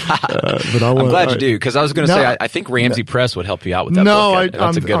 But I'm glad you do, because I was going to say, I think Ramsey Press would help you out with that book.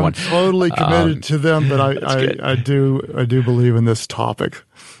 That's a good one. I'm totally committed to them, but I do believe in this topic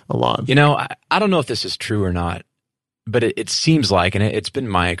a lot. I don't know if this is true or not, but it seems like, and it's been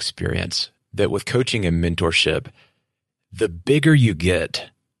my experience, that with coaching and mentorship, the bigger you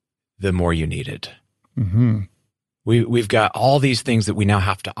get, the more you need it. Mm-hmm. We've got all these things that we now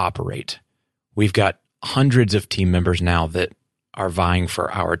have to operate. We've got hundreds of team members now that are vying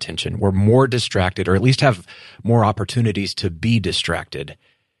for our attention. We're more distracted, or at least have more opportunities to be distracted.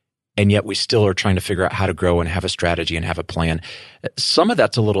 And yet we still are trying to figure out how to grow and have a strategy and have a plan. Some of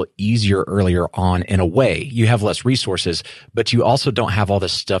that's a little easier earlier on in a way. You have less resources, but you also don't have all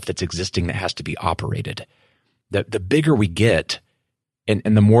this stuff that's existing that has to be operated. The bigger we get,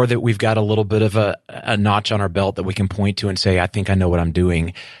 and the more that we've got a little bit of a notch on our belt that we can point to and say, I think I know what I'm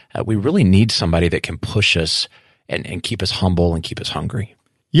doing, we really need somebody that can push us and keep us humble and keep us hungry.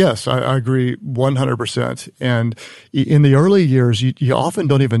 Yes, I agree 100%. And in the early years, you often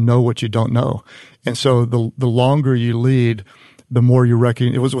don't even know what you don't know. And so the longer you lead, the more you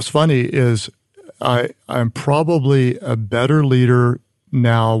recognize. What's funny is I'm probably a better leader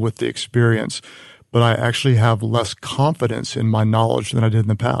now with the experience, but I actually have less confidence in my knowledge than I did in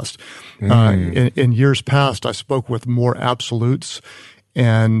the past. In years past, I spoke with more absolutes,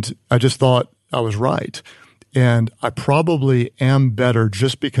 and I just thought I was right. And I probably am better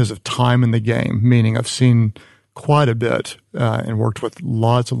just because of time in the game, meaning I've seen quite a bit and worked with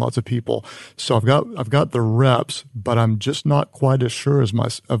lots and lots of people. So I've got the reps, but I'm just not quite as sure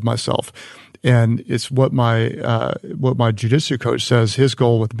of myself. And it's what my jiu-jitsu coach says. His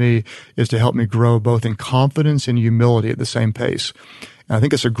goal with me is to help me grow both in confidence and humility at the same pace. And I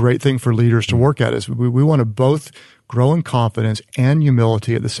think it's a great thing for leaders to work at. Is we want to both grow in confidence and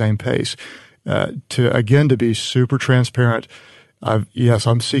humility at the same pace. To be super transparent,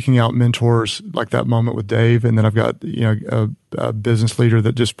 I'm seeking out mentors like that moment with Dave, and then I've got a business leader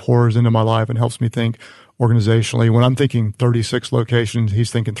that just pours into my life and helps me think organizationally. When I'm thinking 36 locations,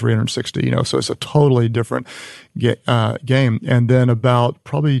 he's thinking 360. So it's a totally different game. And then about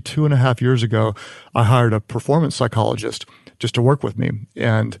probably 2.5 years ago, I hired a performance psychologist just to work with me,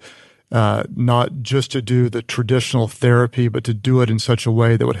 and not just to do the traditional therapy, but to do it in such a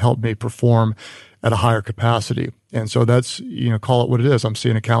way that would help me perform at a higher capacity. And so that's, call it what it is. I'm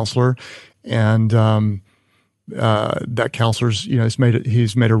seeing a counselor, and that counselor's,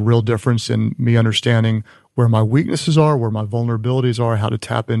 he's made a real difference in me understanding where my weaknesses are, where my vulnerabilities are, how to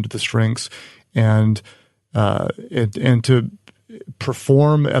tap into the strengths, and to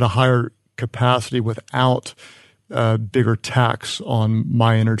perform at a higher capacity without bigger tax on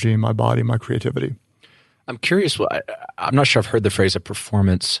my energy, my body, my creativity. I'm curious. I'm not sure I've heard the phrase a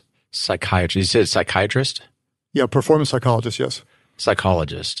performance psychiatrist. You said psychiatrist? Yeah, performance psychologist, yes.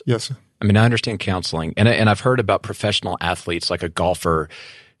 Psychologist. Yes. I mean, I understand counseling, and I've heard about professional athletes like a golfer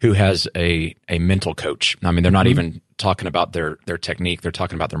who has a mental coach. I mean, they're not even talking about their technique. They're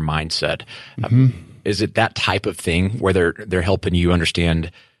talking about their mindset. Is it that type of thing where they're helping you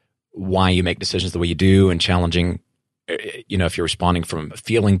understand why you make decisions the way you do, and challenging, if you're responding from a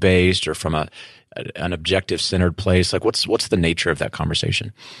feeling based or from an objective centered place? Like what's the nature of that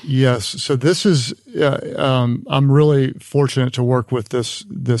conversation? Yes. So this is, I'm really fortunate to work with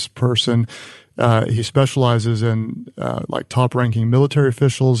this person. He specializes in like top ranking military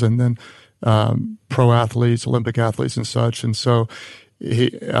officials, and then pro athletes, Olympic athletes and such. And so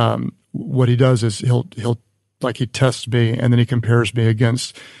what he does is he tests me, and then he compares me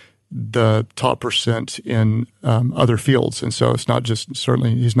against the top percent in other fields. And so it's not just,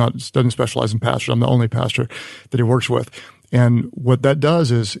 certainly doesn't specialize in pastors. I'm the only pastor that he works with. And what that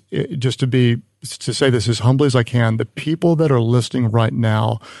does is, to say this as humbly as I can, the people that are listening right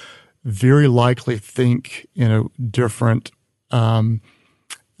now very likely think in a different, think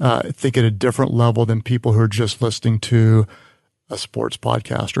at a different level than people who are just listening to a sports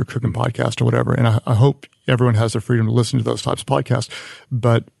podcast or a cooking podcast or whatever. And I hope everyone has the freedom to listen to those types of podcasts.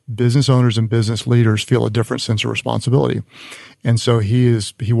 But business owners and business leaders feel a different sense of responsibility. And so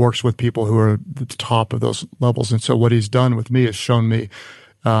he works with people who are at the top of those levels. And so what he's done with me is shown me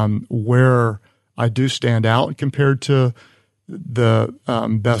where I do stand out compared to the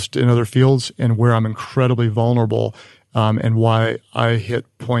best in other fields, and where I'm incredibly vulnerable, and why I hit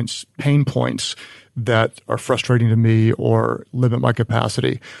pain points that are frustrating to me or limit my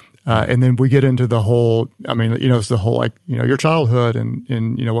capacity. And then we get into the whole, it's the whole, your childhood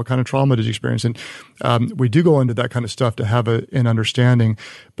and what kind of trauma did you experience? And we do go into that kind of stuff to have an understanding,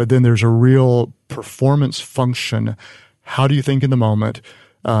 but then there's a real performance function. How do you think in the moment?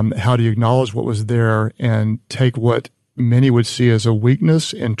 How do you acknowledge what was there and take what many would see as a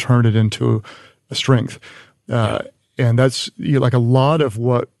weakness and turn it into a strength? And that's like a lot of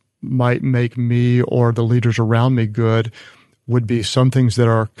what might make me or the leaders around me good would be some things that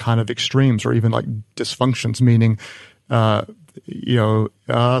are kind of extremes or even like dysfunctions, meaning, so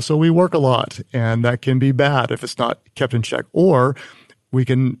we work a lot and that can be bad if it's not kept in check. Or we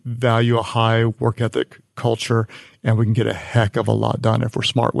can value a high work ethic culture and we can get a heck of a lot done if we're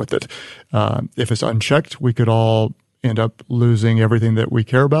smart with it. If it's unchecked, we could all end up losing everything that we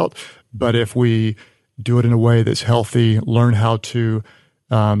care about. But if we do it in a way that's healthy, learn how to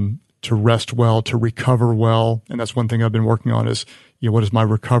rest well, to recover well. And that's one thing I've been working on is, what does my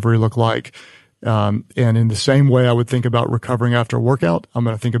recovery look like? And in the same way I would think about recovering after a workout, I'm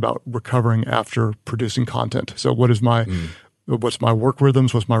going to think about recovering after producing content. So what's my work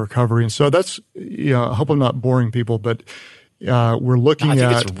rhythms? What's my recovery? And so that's, I hope I'm not boring people, but we're looking at.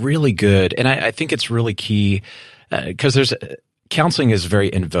 I think it's really good. And I think it's really key because counseling is very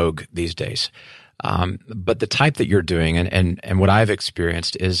in vogue these days. But the type that you're doing and what I've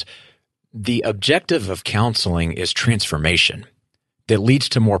experienced is the objective of counseling is transformation that leads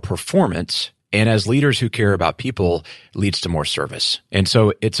to more performance. And as leaders who care about people, leads to more service. And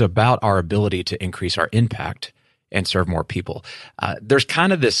so it's about our ability to increase our impact and serve more people. There's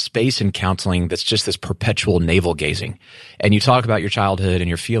kind of this space in counseling that's just this perpetual navel gazing. And you talk about your childhood and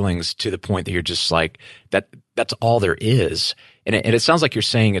your feelings to the point that you're just like, that's all there is. And it sounds like you're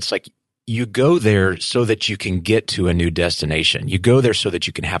saying it's like, you go there so that you can get to a new destination. You go there so that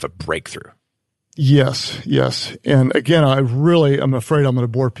you can have a breakthrough. Yes. And again, I'm afraid I'm going to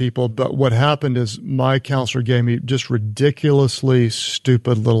bore people, but what happened is my counselor gave me just ridiculously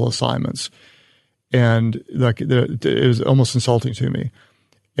stupid little assignments. And it was almost insulting to me.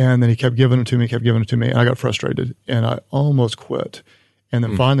 And then he kept giving them to me, and I got frustrated and I almost quit. And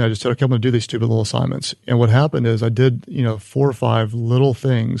then finally I just said, okay, I'm going to do these stupid little assignments. And what happened is I did, 4 or 5 little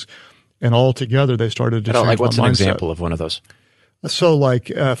things, and all together they started to change my mindset. What's an example of one of those? So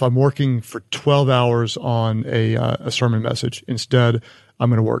if I'm working for 12 hours on a sermon message, instead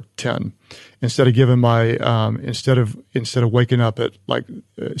I'm going to work 10. Instead of giving my instead of waking up at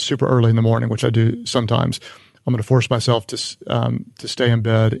super early in the morning, which I do sometimes, I'm going to force myself to stay in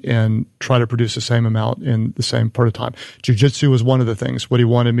bed and try to produce the same amount in the same part of time. Jiu-jitsu was one of the things. What he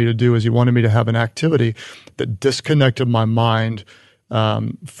wanted me to do is he wanted me to have an activity that disconnected my mind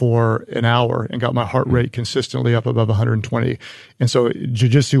for an hour and got my heart rate consistently up above 120. And so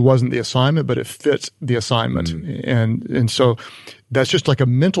jiu-jitsu wasn't the assignment, but it fit the assignment. And so that's just like a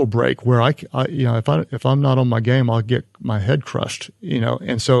mental break where if I'm not on my game, I'll get my head crushed,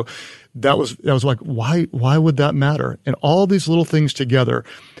 And so that was like, why would that matter? And all these little things together,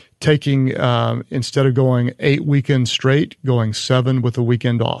 taking, instead of going 8 weekends straight, going 7 with a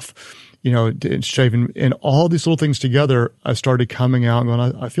weekend off. Shaving, and all these little things together, I started coming out and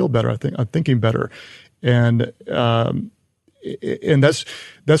going, I feel better. I'm thinking better. And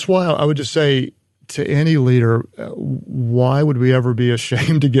that's why I would just say to any leader, why would we ever be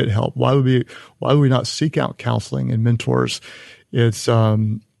ashamed to get help? Why would we not seek out counseling and mentors? It's, I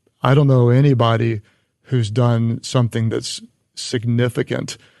don't know anybody who's done something that's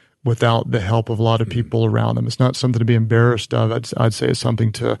significant without the help of a lot of people around them. It's not something to be embarrassed of. I'd say it's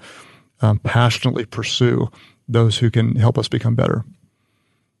something to passionately pursue those who can help us become better.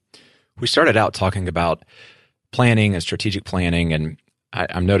 We started out talking about planning and strategic planning, and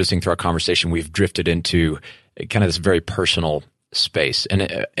I'm noticing through our conversation we've drifted into kind of this very personal space. And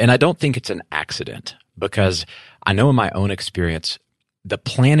I don't think it's an accident, because I know in my own experience, the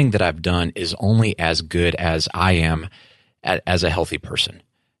planning that I've done is only as good as I am as a healthy person.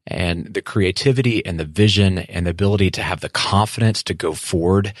 And the creativity and the vision and the ability to have the confidence to go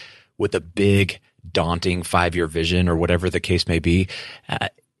forward with a big, daunting 5-year vision or whatever the case may be,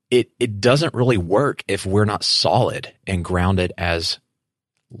 it doesn't really work if we're not solid and grounded as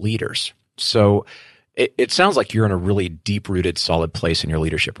leaders. So It sounds like you're in a really deep-rooted, solid place in your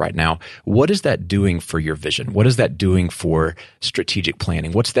leadership right now. What is that doing for your vision? What is that doing for strategic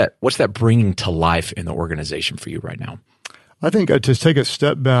planning? What's that bringing to life in the organization for you right now? I think to take a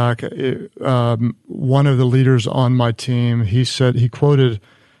step back, one of the leaders on my team, he quoted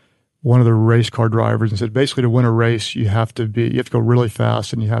one of the race car drivers and said, basically, to win a race, you have to go really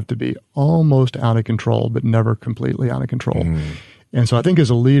fast and you have to be almost out of control, but never completely out of control. And so I think as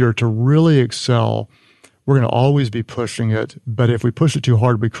a leader, to really excel, we're going to always be pushing it, but if we push it too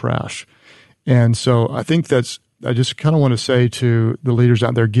hard, we crash. And so I think I just kind of want to say to the leaders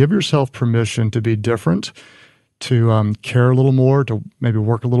out there, give yourself permission to be different, to care a little more, to maybe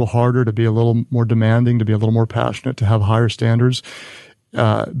work a little harder, to be a little more demanding, to be a little more passionate, to have higher standards.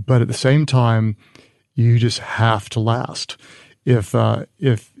 But at the same time, you just have to last. If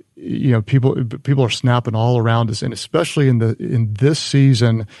people are snapping all around us, and especially in this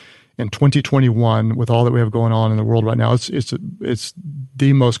season, in 2021, with all that we have going on in the world right now, it's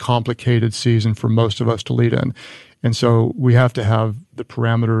the most complicated season for most of us to lead in. And so we have to have the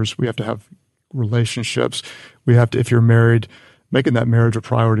parameters. We have to have relationships. We have to, if you're married, making that marriage a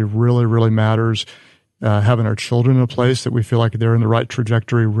priority really, really matters. Having our children in a place that we feel like they're in the right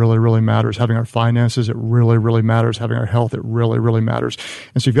trajectory really, really matters. Having our finances, it really, really matters. Having our health, it really, really matters.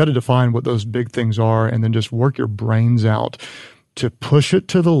 And so you've got to define what those big things are and then just work your brains out to push it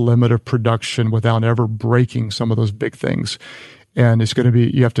to the limit of production without ever breaking some of those big things. And it's going to be,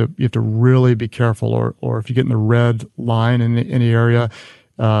 you have to really be careful, or if you get in the red line in any area,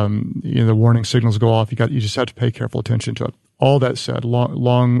 the warning signals go off. You just have to pay careful attention to it. All that said,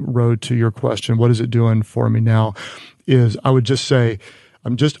 long road to your question, what is it doing for me now? Is I would just say,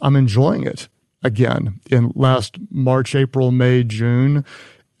 I'm enjoying it again. In last March, April, May, June,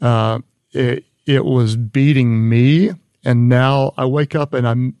 it was beating me. And now I wake up and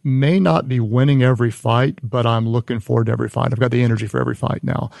I may not be winning every fight, but I'm looking forward to every fight. I've got the energy for every fight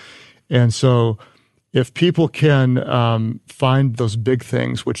now. And so if people can find those big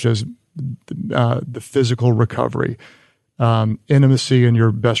things, which is the physical recovery, intimacy in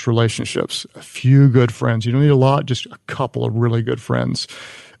your best relationships, a few good friends. You don't need a lot, just a couple of really good friends.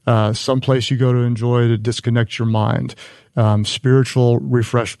 Someplace you go to enjoy to disconnect your mind, spiritual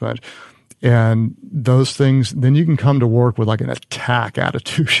refreshment. And those things, then you can come to work with like an attack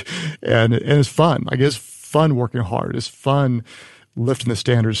attitude. And it's fun. Like it's fun working hard. It's fun lifting the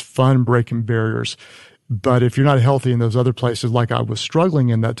standards, fun breaking barriers. But if you're not healthy in those other places, like I was struggling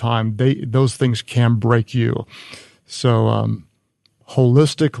in that time, those things can break you. So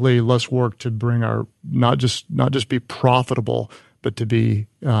holistically, let's work to bring our not just be profitable, but to be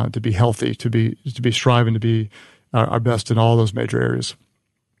healthy, to be striving to be our best in all those major areas.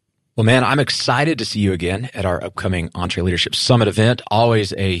 Well, man, I'm excited to see you again at our upcoming EntreLeadership Summit event.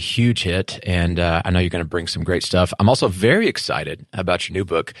 Always a huge hit, and I know you're going to bring some great stuff. I'm also very excited about your new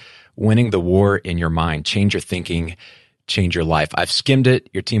book, Winning the War in Your Mind, Change Your Thinking, Change Your Life. I've skimmed it.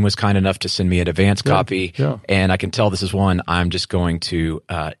 Your team was kind enough to send me an advance copy, and I can tell this is one I'm just going to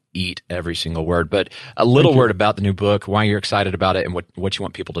eat every single word. But a little word about the new book, why you're excited about it, and what you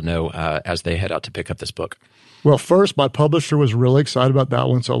want people to know as they head out to pick up this book. Well, first, my publisher was really excited about that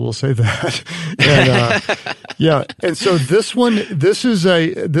one, so we'll say that. And, and so this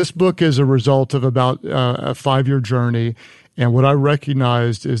book is a result of about a 5-year journey. And what I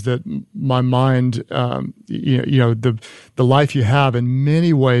recognized is that my mind, the life you have in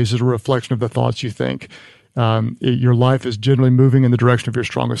many ways is a reflection of the thoughts you think. Your life is generally moving in the direction of your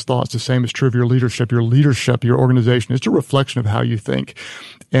strongest thoughts. The same is true of your leadership. Your organization. It's a reflection of how you think.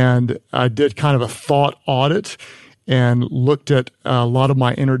 And I did kind of a thought audit and looked at a lot of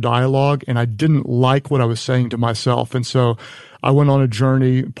my inner dialogue, and I didn't like what I was saying to myself. And so I went on a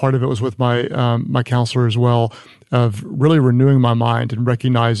journey. Part of it was with my counselor as well, of really renewing my mind and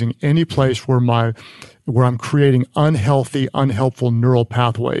recognizing any place where I'm creating unhealthy, unhelpful neural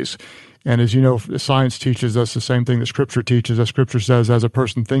pathways. And as you know, science teaches us the same thing that Scripture teaches us. Scripture says, as a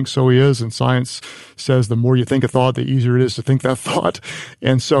person thinks, so he is. And science says the more you think a thought, the easier it is to think that thought.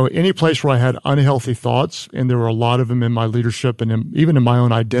 And so any place where I had unhealthy thoughts, and there were a lot of them in my leadership and even in my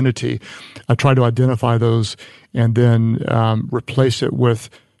own identity, I tried to identify those and then replace it with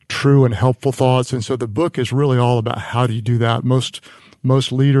true and helpful thoughts. And so the book is really all about how do you do that.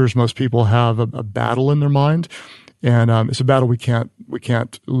 Most leaders, most people have a battle in their mind. And it's a battle we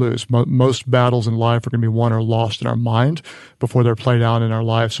can't lose. Most battles in life are going to be won or lost in our mind before they're played out in our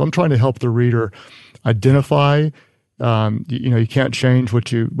life. So I'm trying to help the reader identify. You can't change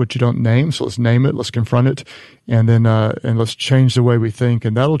what you don't name. So let's name it. Let's confront it, and then and let's change the way we think,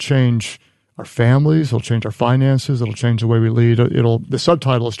 and that'll change our families. It'll change our finances. It'll change the way we lead. The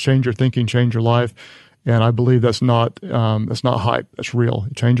subtitle is "Change Your Thinking, Change Your Life," and I believe that's not hype. That's real.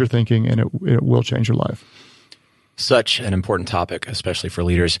 Change your thinking, and it will change your life. Such an important topic, especially for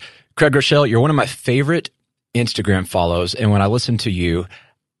leaders. Craig Groeschel, you're one of my favorite Instagram follows, and when I listen to you,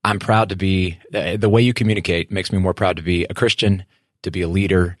 I'm proud to be, the way you communicate makes me more proud to be a Christian, to be a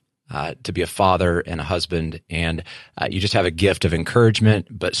leader, to be a father and a husband, and you just have a gift of encouragement,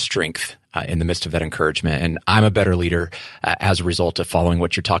 but strength in the midst of that encouragement. And I'm a better leader as a result of following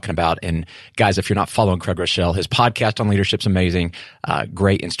what you're talking about. And guys, if you're not following Craig Groeschel, his podcast on leadership's amazing.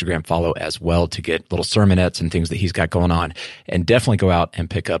 Great Instagram follow as well to get little sermonettes and things that he's got going on. And definitely go out and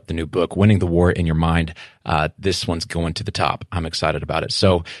pick up the new book, Winning the War in Your Mind. This one's going to the top. I'm excited about it.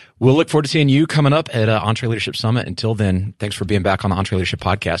 So we'll look forward to seeing you coming up at EntreLeadership Summit. Until then, thanks for being back on the EntreLeadership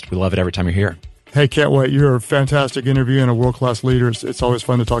Podcast. We love it every time you're here. Hey, can't wait. You're a fantastic interview and a world-class leader. It's always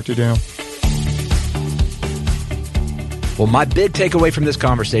fun to talk to you, Daniel. Well, my big takeaway from this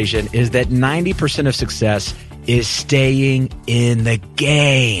conversation is that 90% of success is staying in the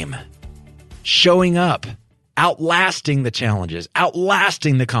game, showing up, outlasting the challenges,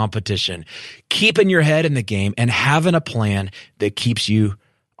 outlasting the competition, keeping your head in the game, and having a plan that keeps you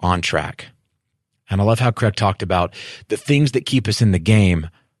on track. And I love how Craig talked about the things that keep us in the game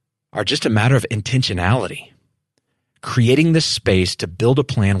are just a matter of intentionality. Creating this space to build a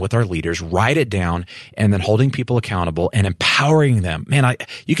plan with our leaders, write it down, and then holding people accountable and empowering them. Man,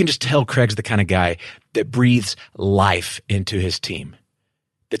 you can just tell Craig's the kind of guy that breathes life into his team,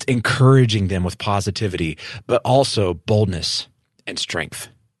 that's encouraging them with positivity, but also boldness and strength.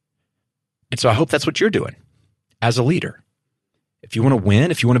 And so I hope that's what you're doing as a leader. If you want to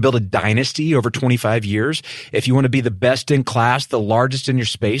win, if you want to build a dynasty over 25 years, if you want to be the best in class, the largest in your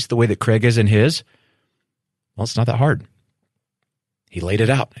space, the way that Craig is in his, well, it's not that hard. He laid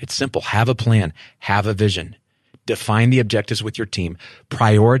it out. It's simple. Have a plan. Have a vision. Define the objectives with your team.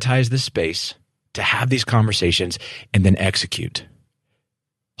 Prioritize the space to have these conversations and then execute.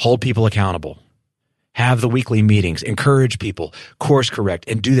 Hold people accountable. Have the weekly meetings. Encourage people. Course correct.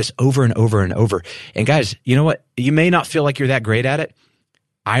 And do this over and over and over. And guys, you know what? You may not feel like you're that great at it.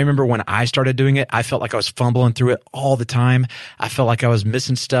 I remember when I started doing it, I felt like I was fumbling through it all the time. I felt like I was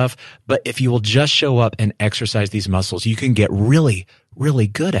missing stuff. But if you will just show up and exercise these muscles, you can get really, really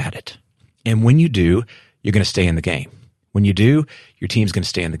good at it. And when you do, you're going to stay in the game. When you do, your team's going to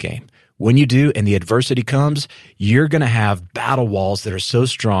stay in the game. When you do, and the adversity comes, you're going to have battle walls that are so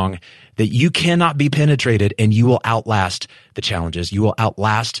strong that you cannot be penetrated, and you will outlast the challenges. You will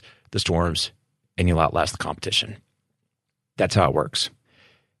outlast the storms, and you'll outlast the competition. That's how it works.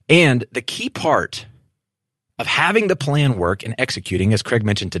 And the key part of having the plan work and executing, as Craig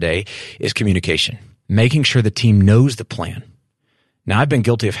mentioned today, is communication, making sure the team knows the plan. Now, I've been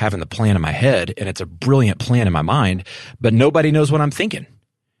guilty of having the plan in my head, and it's a brilliant plan in my mind, but nobody knows what I'm thinking.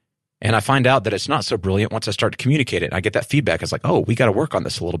 And I find out that it's not so brilliant once I start to communicate it. I get that feedback. It's like, oh, we got to work on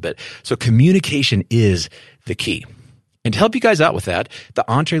this a little bit. So communication is the key. And to help you guys out with that, the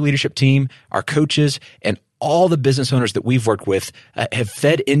EntreLeadership team, our coaches, and all the business owners that we've worked with have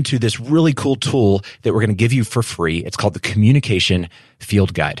fed into this really cool tool that we're going to give you for free. It's called the Communication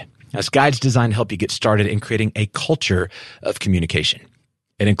Field Guide. This guide's designed to help you get started in creating a culture of communication.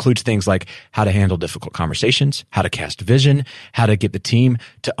 It includes things like how to handle difficult conversations, how to cast vision, how to get the team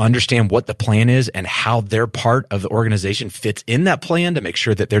to understand what the plan is and how their part of the organization fits in that plan to make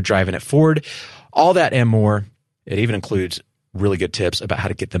sure that they're driving it forward. All that and more. It even includes really good tips about how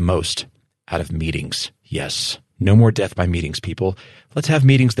to get the most out of meetings. Yes, no more death by meetings, people. Let's have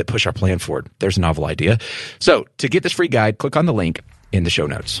meetings that push our plan forward. There's a novel idea. So to get this free guide, click on the link in the show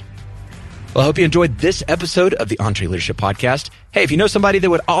notes. Well, I hope you enjoyed this episode of the EntreLeadership Podcast. Hey, if you know somebody that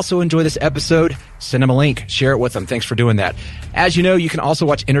would also enjoy this episode, send them a link, share it with them. Thanks for doing that. As you know, you can also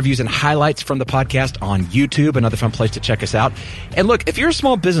watch interviews and highlights from the podcast on YouTube, another fun place to check us out. And look, if you're a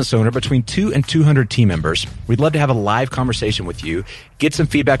small business owner between 2 and 200 team members, we'd love to have a live conversation with you, get some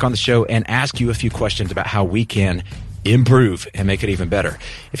feedback on the show, and ask you a few questions about how we can improve and make it even better.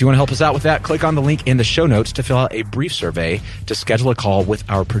 If you want to help us out with that, click on the link in the show notes to fill out a brief survey to schedule a call with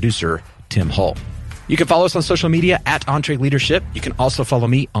our producer, Tim Hull. You can follow us on social media at EntreLeadership. You can also follow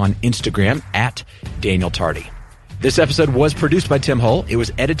me on Instagram at Daniel Tardy. This episode was produced by Tim Hull. It was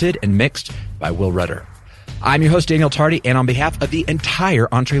edited and mixed by Will Rudder. I'm your host, Daniel Tardy, and on behalf of the entire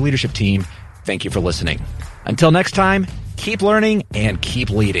EntreLeadership team, thank you for listening. Until next time, keep learning and keep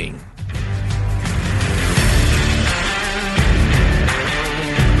leading.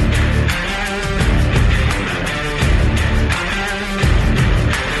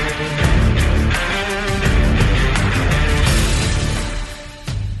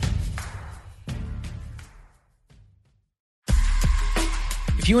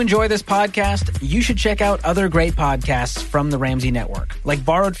 you enjoy this podcast, you should check out other great podcasts from the Ramsey Network, like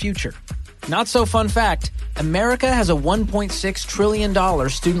Borrowed Future. Not so fun fact, America has a $1.6 trillion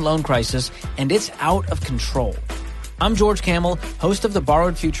student loan crisis, and it's out of control. I'm George Kamel, host of the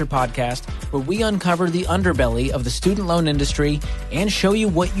Borrowed Future podcast, where we uncover the underbelly of the student loan industry and show you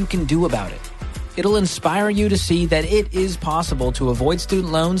what you can do about it. It'll inspire you to see that it is possible to avoid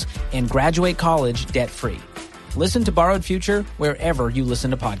student loans and graduate college debt-free. Listen to Borrowed Future wherever you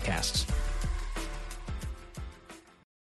listen to podcasts.